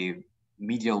a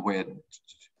medial wedge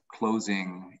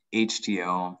closing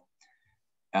HTO,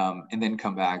 and then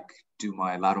come back, do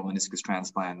my lateral meniscus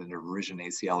transplant and a revision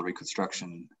ACL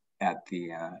reconstruction at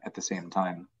the same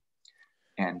time,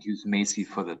 and use MACI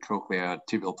for the trochlea,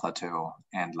 tibial plateau,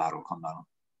 and lateral condyle.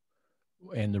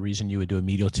 And the reason you would do a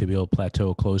medial tibial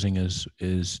plateau closing is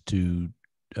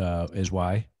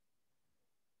why?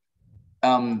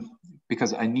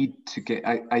 Because I need to get,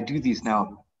 I do these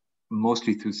now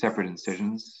mostly through separate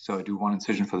incisions. So I do one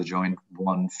incision for the joint,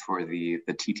 one for the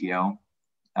TTO.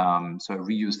 So I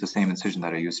reuse the same incision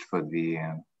that I used for the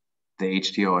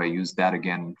HTO. I use that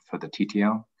again for the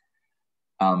TTO.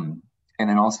 And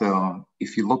then also,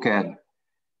 if you look at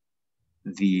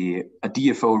a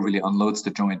DFO really unloads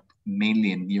the joint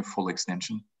mainly in near full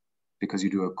extension because you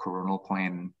do a coronal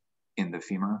plane in the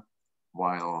femur,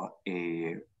 while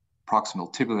a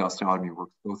proximal tibial osteotomy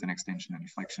works both in extension and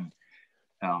flexion.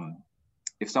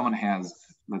 If someone has,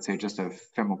 let's say, just a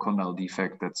femoral condyle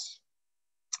defect that's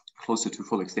closer to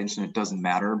full extension, it doesn't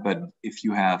matter. But if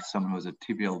you have someone who has a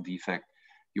tibial defect,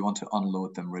 you want to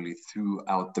unload them really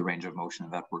throughout the range of motion,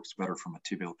 and that works better from a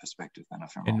tibial perspective than a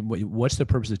femoral. And what's the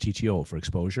purpose of the TTO, for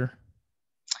exposure?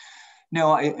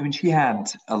 No, I mean, she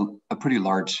had a pretty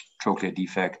large trochlea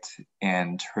defect,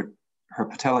 and her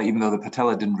patella, even though the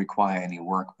patella didn't require any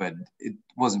work, but it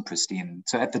wasn't pristine.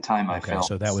 So at the time I felt.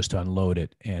 So that was to unload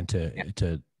it, and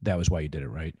that was why you did it,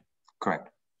 right? Correct.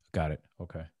 Got it.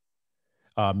 Okay.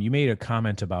 You made a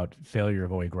comment about failure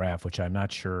of OA graft, which I'm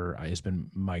not sure has been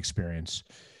my experience.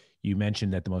 You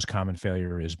mentioned that the most common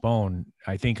failure is bone.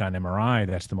 I think on MRI,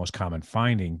 that's the most common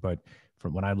finding, but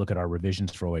from when I look at our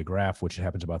revisions for OA graft, which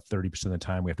happens about 30% of the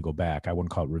time, we have to go back. I wouldn't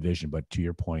call it revision, but to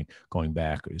your point, going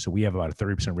back. So we have about a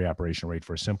 30% reoperation rate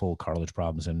for simple cartilage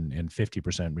problems and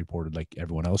 50% reported like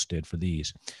everyone else did for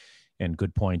these. And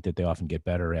good point that they often get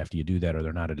better after you do that, or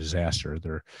they're not a disaster.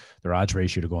 Their odds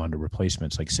ratio to go on to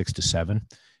replacements like 6 to 7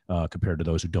 compared to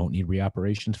those who don't need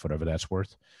reoperations, whatever that's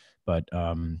worth. But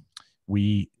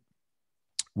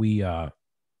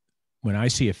when I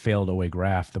see a failed OA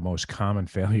graft, the most common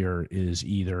failure is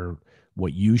either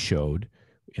what you showed,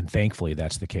 and thankfully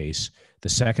that's the case. The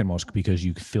second most, because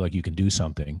you feel like you can do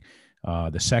something.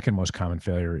 The second most common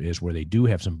failure is where they do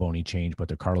have some bony change, but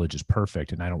their cartilage is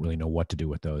perfect, and I don't really know what to do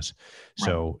with those.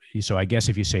 Right. So I guess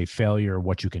if you say failure,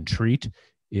 what you can treat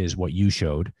is what you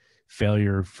showed.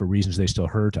 Failure for reasons they still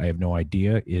hurt, I have no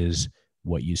idea, is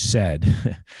what you said,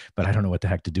 but I don't know what the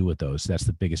heck to do with those. That's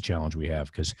the biggest challenge we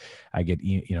have, because I get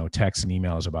texts and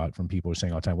emails from people who are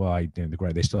saying all the time, well,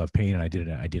 they still have pain, and I did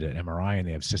an MRI and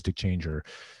they have cystic change or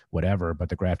whatever, but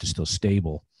the graft is still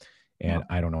stable. And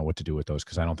I don't know what to do with those,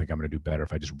 because I don't think I'm going to do better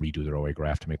if I just redo their OA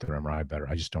graft to make their MRI better.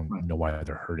 I just don't know why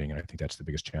they're hurting, and I think that's the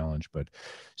biggest challenge. But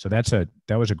so that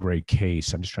was a great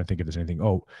case. I'm just trying to think if there's anything.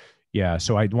 Oh, yeah.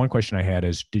 So one question I had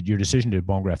is, did your decision to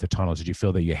bone graft the tunnels, did you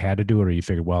feel that you had to do it, or you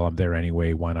figured, well, I'm there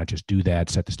anyway, why not just do that,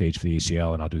 set the stage for the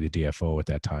ACL, and I'll do the DFO at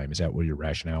that time? Is that what your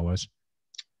rationale was?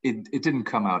 It didn't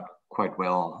come out quite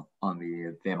well on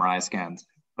the MRI scans.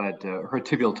 But her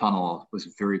tibial tunnel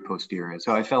was very posterior.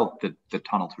 So I felt that the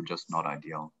tunnels were just not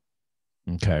ideal.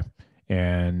 Okay.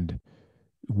 And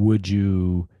would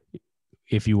you,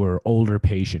 if you were an older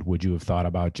patient, would you have thought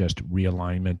about just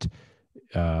realignment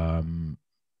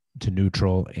to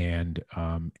neutral and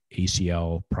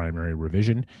ACL primary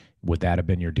revision? Would that have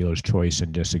been your dealer's choice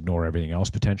and just ignore everything else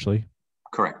potentially?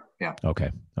 Correct. Yeah.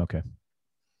 Okay.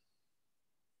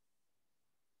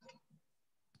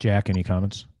 Jack, any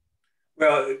comments?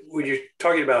 Well, when you're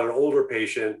talking about an older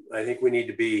patient, I think we need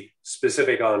to be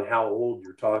specific on how old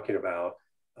you're talking about,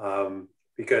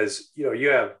 because you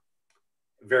have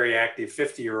very active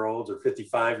 50-year-olds or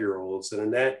 55-year-olds, and in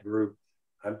that group,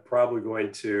 I'm probably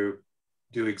going to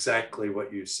do exactly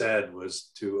what you said,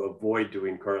 was to avoid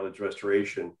doing cartilage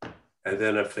restoration, and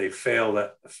then if they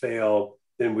fail,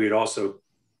 then we'd also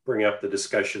bring up the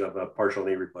discussion of a partial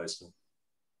knee replacement.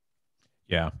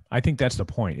 Yeah, I think that's the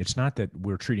point. It's not that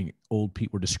we're treating old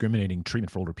people, we're discriminating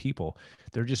treatment for older people.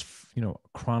 They're just,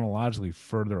 chronologically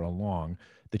further along.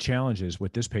 The challenge is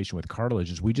with this patient with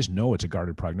cartilage is we just know it's a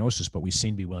guarded prognosis, but we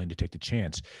seem to be willing to take the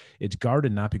chance. It's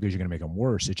guarded not because you're going to make them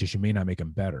worse. It's just you may not make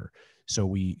them better. So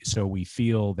we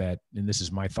feel that, and this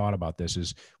is my thought about this,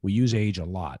 is we use age a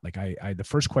lot. Like the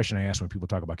first question I ask when people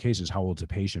talk about cases, how old's a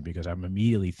patient? Because I'm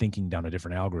immediately thinking down a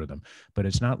different algorithm, but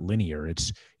it's not linear.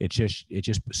 It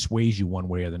just sways you one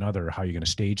way or another, how you're going to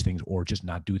stage things or just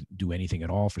not do anything at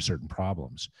all for certain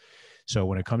problems. So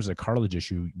when it comes to the cartilage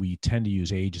issue, we tend to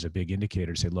use age as a big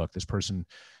indicator to say, look, this person,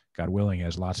 God willing,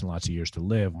 has lots and lots of years to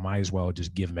live. Might as well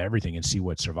just give them everything and see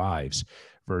what survives.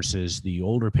 Versus the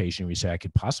older patient, we say, I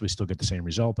could possibly still get the same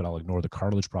result, but I'll ignore the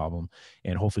cartilage problem,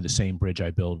 and hopefully the same bridge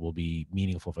I build will be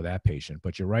meaningful for that patient.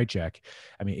 But you're right, Jack.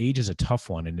 I mean, age is a tough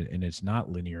one, and it's not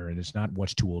linear, and it's not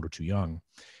what's too old or too young.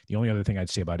 The only other thing I'd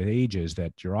say about age is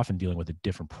that you're often dealing with a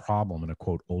different problem in a,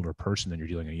 quote, older person than you're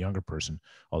dealing with a younger person,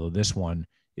 although this one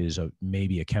is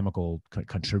maybe a chemical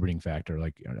contributing factor,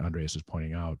 like Andreas is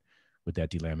pointing out, with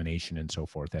that delamination and so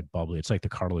forth, that bubbly. It's like the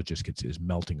cartilage just is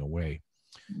melting away.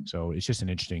 So it's just an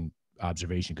interesting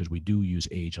observation, because we do use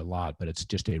age a lot, but it's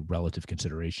just a relative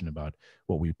consideration about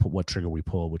what trigger we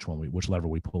pull, which lever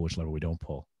we pull, which lever we don't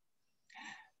pull.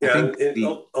 Yeah,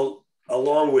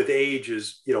 along with age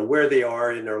is where they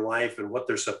are in their life and what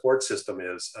their support system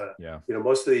is.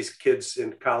 Most of these kids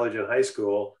in college and high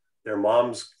school, their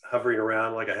mom's hovering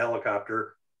around like a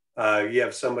helicopter. You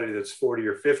have somebody that's 40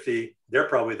 or 50, they're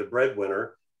probably the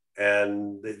breadwinner,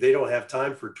 and they don't have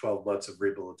time for 12 months of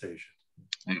rehabilitation.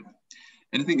 And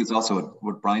I think it's also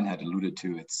what Brian had alluded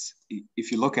to. It's,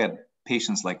 if you look at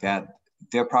patients like that,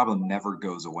 their problem never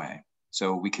goes away.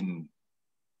 So we can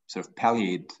sort of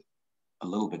palliate a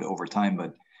little bit over time,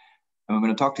 but And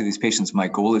when I talk to these patients, my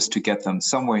goal is to get them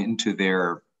somewhere into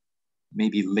their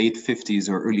maybe late 50s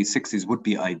or early 60s would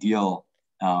be ideal.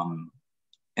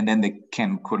 And then they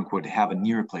can, quote unquote, have a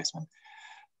knee replacement.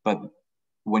 But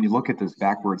when you look at this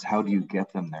backwards, how do you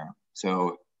get them there?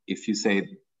 So if you say,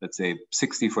 let's say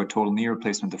 60 for a total knee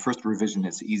replacement, the first revision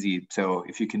is easy. So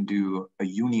if you can do a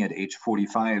uni at age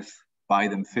 45, buy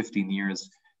them 15 years,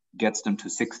 gets them to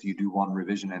 60, you do one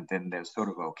revision and then they're sort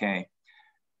of okay.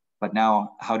 But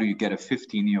now how do you get a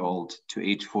 15-year-old to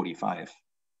age 45?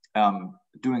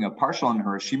 Doing a partial on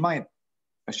her, she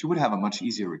would have a much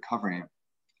easier recovery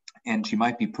and she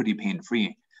might be pretty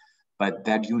pain-free, but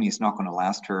that uni is not going to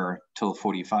last her till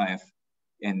 45.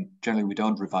 And generally we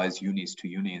don't revise unis to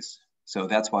unis. So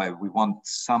that's why we want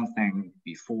something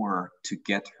before to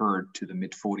get her to the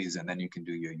mid 40s and then you can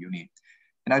do your uni.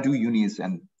 And I do unis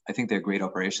and I think they're great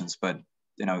operations, but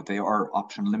you know, they are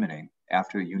option limiting.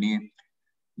 After uni,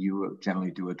 you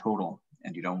generally do a total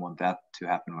and you don't want that to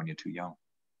happen when you're too young.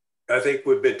 I think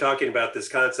we've been talking about this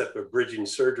concept of bridging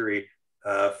surgery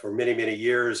for many, many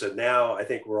years. And now I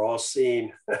think we're all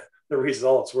seeing the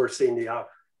results. We're seeing the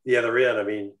other end. I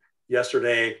mean,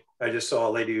 yesterday, I just saw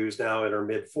a lady who's now in her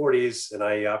mid 40s and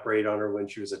I operated on her when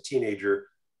she was a teenager.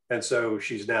 And so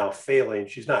she's now failing.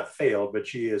 She's not failed, but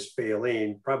she is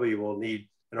failing, probably will need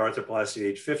an arthroplasty at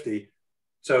age 50.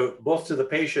 So both to the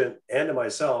patient and to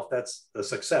myself, that's a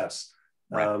success.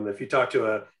 Right. If you talk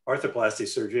to an arthroplasty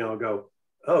surgeon, I'll go,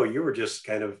 oh, you were just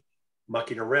kind of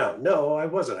mucking around. No, I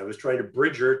wasn't. I was trying to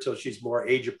bridge her till she's more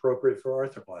age appropriate for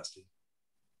arthroplasty.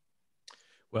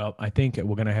 Well, I think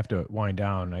we're going to have to wind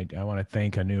down. I want to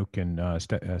thank Anouk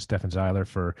and Stefan Zeiler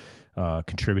for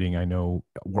contributing. I know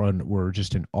we're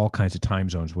just in all kinds of time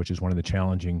zones, which is one of the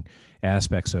challenging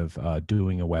aspects of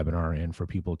doing a webinar and for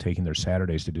people taking their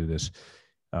Saturdays to do this.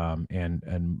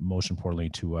 And most importantly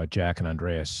to Jack and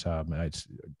Andreas. It's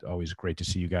always great to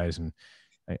see you guys. And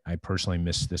I personally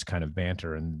miss this kind of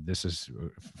banter. And this is,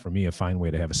 for me, a fine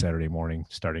way to have a Saturday morning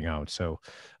starting out. So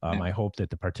I hope that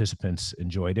the participants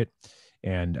enjoyed it.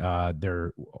 And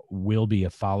there will be a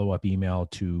follow-up email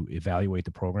to evaluate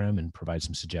the program and provide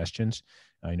some suggestions.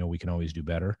 I know we can always do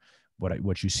better.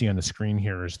 What you see on the screen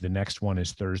here is the next one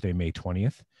is Thursday, May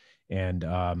 20th. And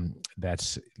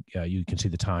that's, you can see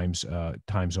the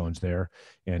time zones there.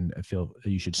 And I feel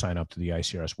you should sign up to the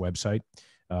ICRS website.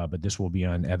 But this will be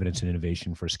on evidence and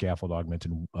innovation for scaffold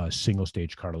augmented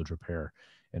single-stage cartilage repair.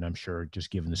 And I'm sure,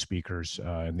 just given the speakers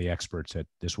and the experts, that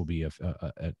this will be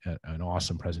an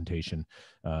awesome presentation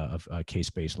of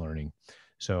case-based learning.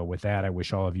 So with that, I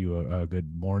wish all of you a good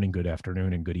morning, good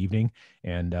afternoon, and good evening.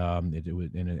 And I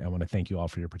want to thank you all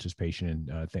for your participation.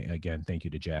 And again, thank you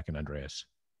to Jack and Andreas.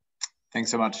 Thanks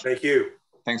so much. Thank you.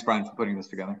 Thanks, Brian, for putting this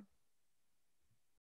together.